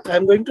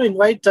 I'm going to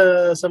invite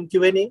some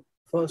Q&A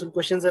for some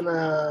questions and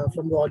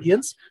from the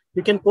audience.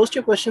 You can post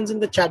your questions in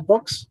the chat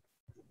box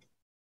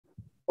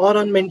or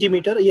on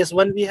Mentimeter. Yes,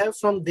 one we have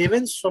from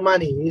Deven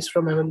Somani. He's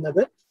from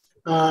Ahmednagar.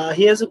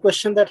 He has a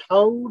question that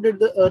how did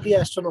the early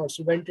astronauts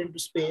who went into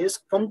space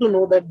come to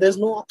know that there's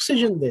no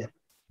oxygen there?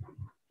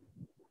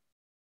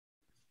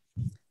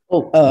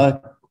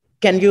 Oh,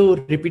 can you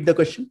repeat the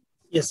question?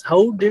 Yes,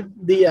 how did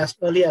the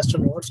early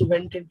astronauts who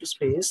went into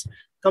space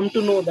come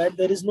to know that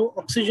there is no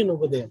oxygen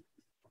over there?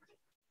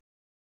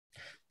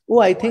 Oh,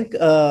 I think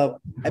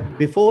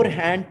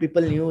beforehand,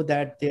 people knew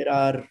that there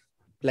are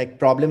like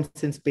problems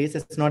in space.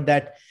 It's not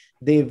that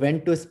they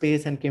went to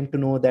space and came to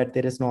know that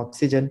there is no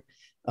oxygen.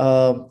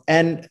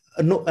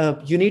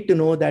 You need to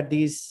know that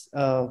these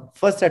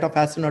first set of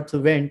astronauts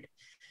who went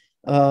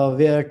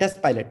were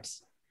test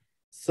pilots.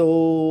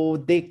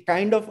 So they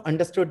kind of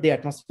understood the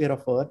atmosphere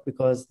of Earth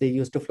because they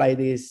used to fly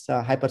these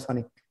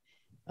hypersonic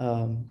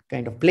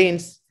kind of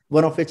planes,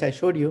 one of which I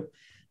showed you.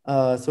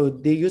 So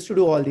they used to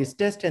do all these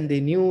tests and they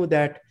knew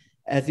that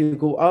as you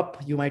go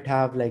up, you might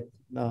have like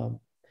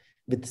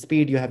with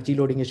speed, you have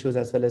G-loading issues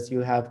as well as you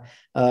have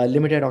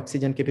limited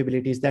oxygen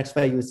capabilities. That's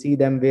why you see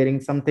them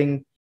wearing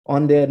something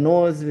on their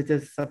nose, which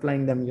is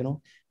supplying them,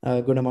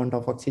 a good amount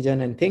of oxygen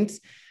and things.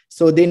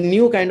 So they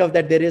knew kind of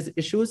that there is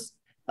issues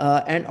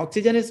and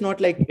oxygen is not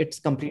like it's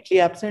completely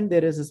absent.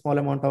 There is a small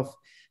amount of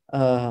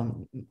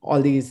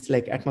all these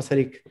like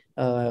atmospheric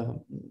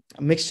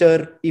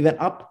mixture even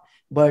up,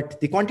 but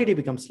the quantity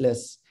becomes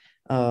less.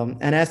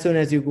 And as soon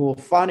as you go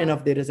far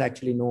enough, there is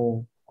actually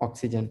no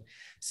oxygen.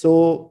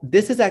 So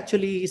this is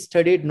actually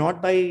studied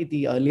not by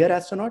the earlier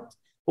astronauts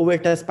who were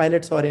test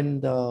pilots or in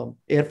the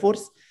Air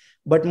Force,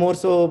 but more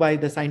so by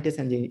the scientists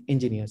and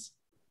engineers.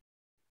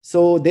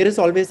 So there is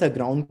always a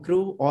ground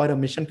crew or a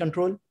mission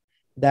control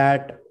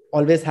that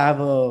always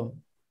have a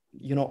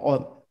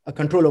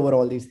control over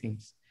all these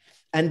things,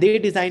 and they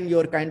design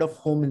your kind of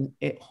home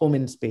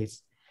in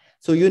space.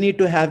 So you need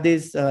to have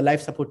this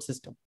life support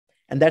system,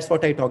 and that's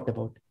what I talked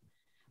about.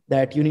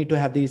 That you need to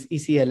have these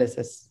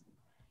ECLSS.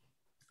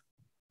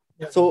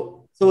 Yeah.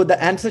 So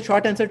the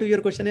short answer to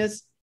your question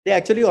is they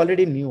actually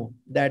already knew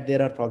that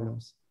there are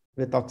problems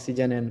with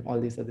oxygen and all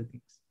these other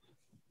things.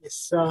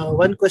 Yes.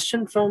 One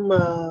question from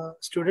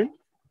student.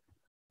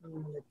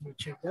 Let me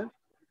check that.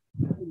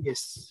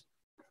 Yes.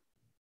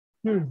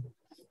 One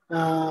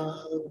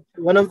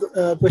of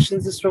the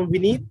questions is from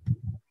Vineet.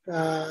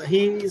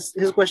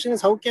 His question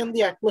is, how can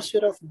the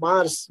atmosphere of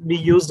Mars be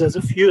used as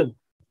a fuel?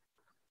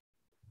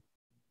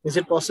 Is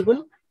it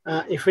possible?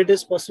 If it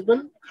is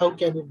possible, how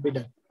can it be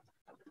done?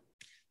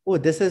 Oh,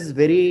 this is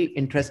very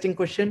interesting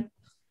question.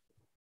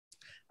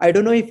 I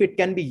don't know if it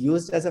can be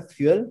used as a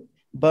fuel,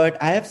 but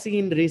I have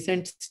seen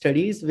recent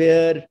studies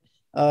where,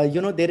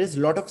 there is a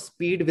lot of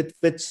speed with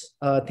which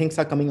things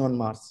are coming on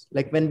Mars.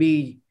 Like when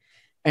we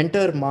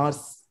enter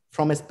Mars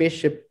from a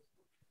spaceship,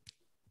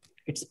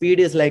 its speed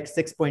is like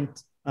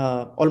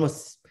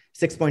almost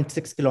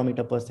 6.6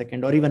 kilometer per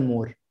second or even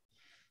more.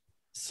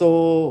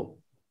 So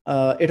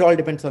it all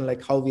depends on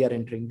like how we are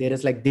entering. There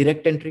is like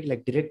direct entry,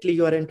 like directly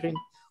you are entering,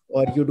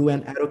 or you do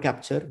an aero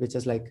capture, which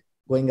is like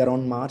going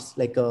around Mars,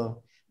 like a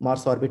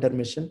Mars orbiter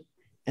mission,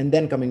 and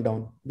then coming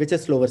down, which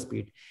is slower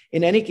speed.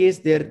 In any case,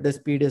 the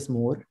speed is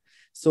more.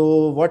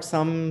 So what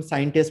some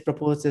scientists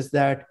propose is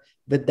that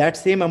with that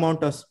same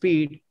amount of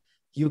speed,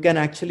 you can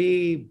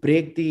actually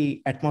break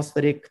the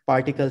atmospheric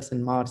particles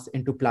in Mars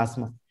into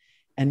plasma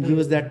and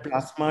use that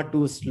plasma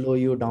to slow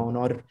you down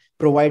or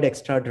provide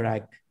extra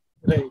drag.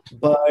 Right.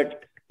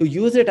 But to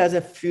use it as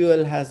a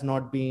fuel has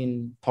not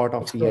been thought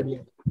of yet.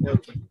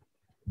 Okay.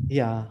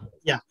 Yeah.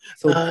 Yeah.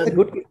 So that's a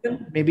good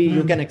question. Maybe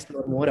you can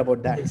explore more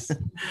about that. Yes.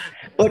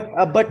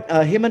 but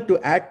Hemant, to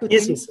add to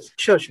things, yes.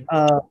 Sure.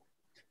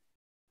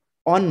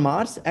 On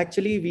Mars,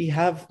 actually, we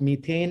have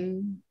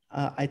methane,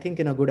 I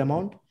think, in a good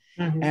amount.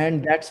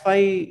 And that's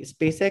why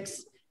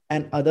SpaceX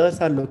and others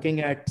are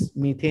looking at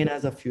methane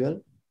as a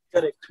fuel.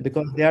 Correct.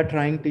 Because they are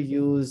trying to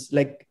use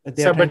like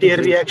Sabatier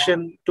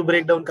reaction to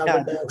break down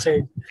carbon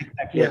dioxide.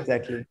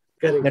 Exactly.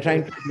 Correct. They're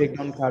trying to break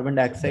down carbon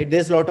dioxide.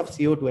 There's a lot of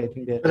CO2, I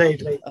think. There.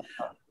 Right.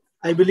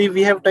 I believe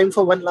we have time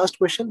for one last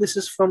question. This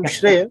is from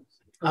Shreya.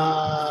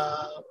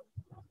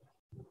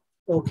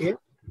 Okay.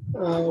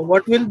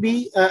 What will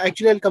be,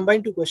 actually, I'll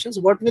combine two questions.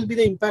 What will be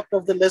the impact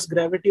of the less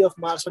gravity of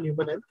Mars on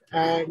human health?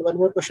 And one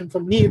more question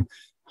from Neil.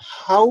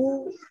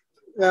 How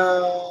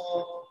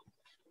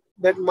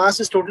that Mars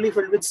is totally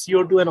filled with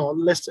CO2 and all,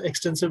 less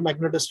extensive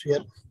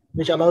magnetosphere,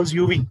 which allows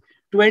UV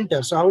to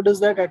enter. So how does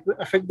that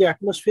affect the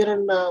atmosphere,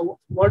 and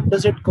what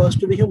does it cause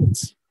to the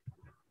humans?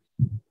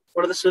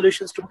 What are the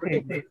solutions to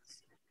protect them?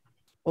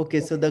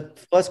 Okay, so the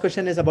first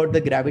question is about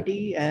the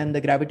gravity, and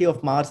the gravity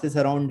of Mars is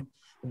around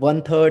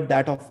 1/3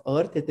 that of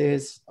Earth. It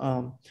is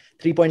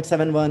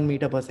 3.71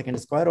 meter per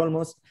second square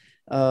almost.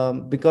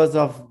 Because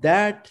of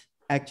that,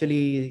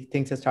 actually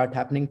things start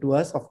happening to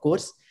us, of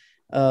course,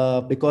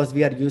 because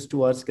we are used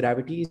to Earth's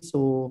gravity.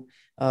 So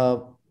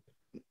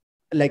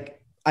like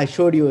I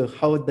showed you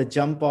how the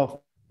jump of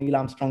Neil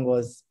Armstrong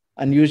was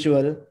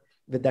unusual.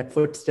 With that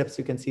footsteps,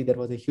 you can see there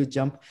was a huge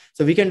jump.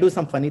 So we can do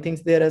some funny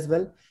things there as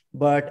well.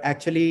 But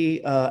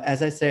actually,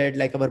 as I said,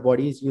 like our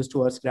body is used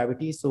to Earth's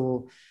gravity.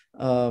 So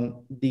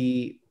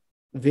the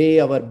way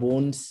our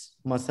bones,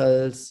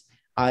 muscles,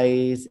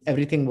 eyes,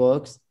 everything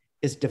works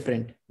is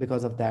different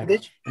because of that.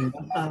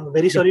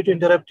 Very sorry to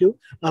interrupt you.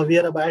 We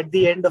are at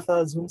the end of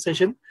our Zoom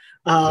session.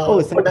 No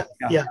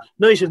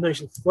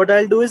issues. What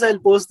I'll do is I'll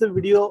post the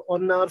video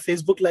on our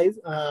Facebook Live,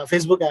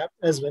 Facebook app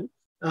as well.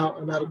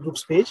 On our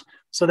group's page,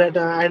 so that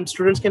and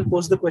students can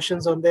post the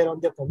questions on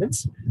their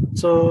comments.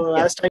 So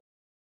as time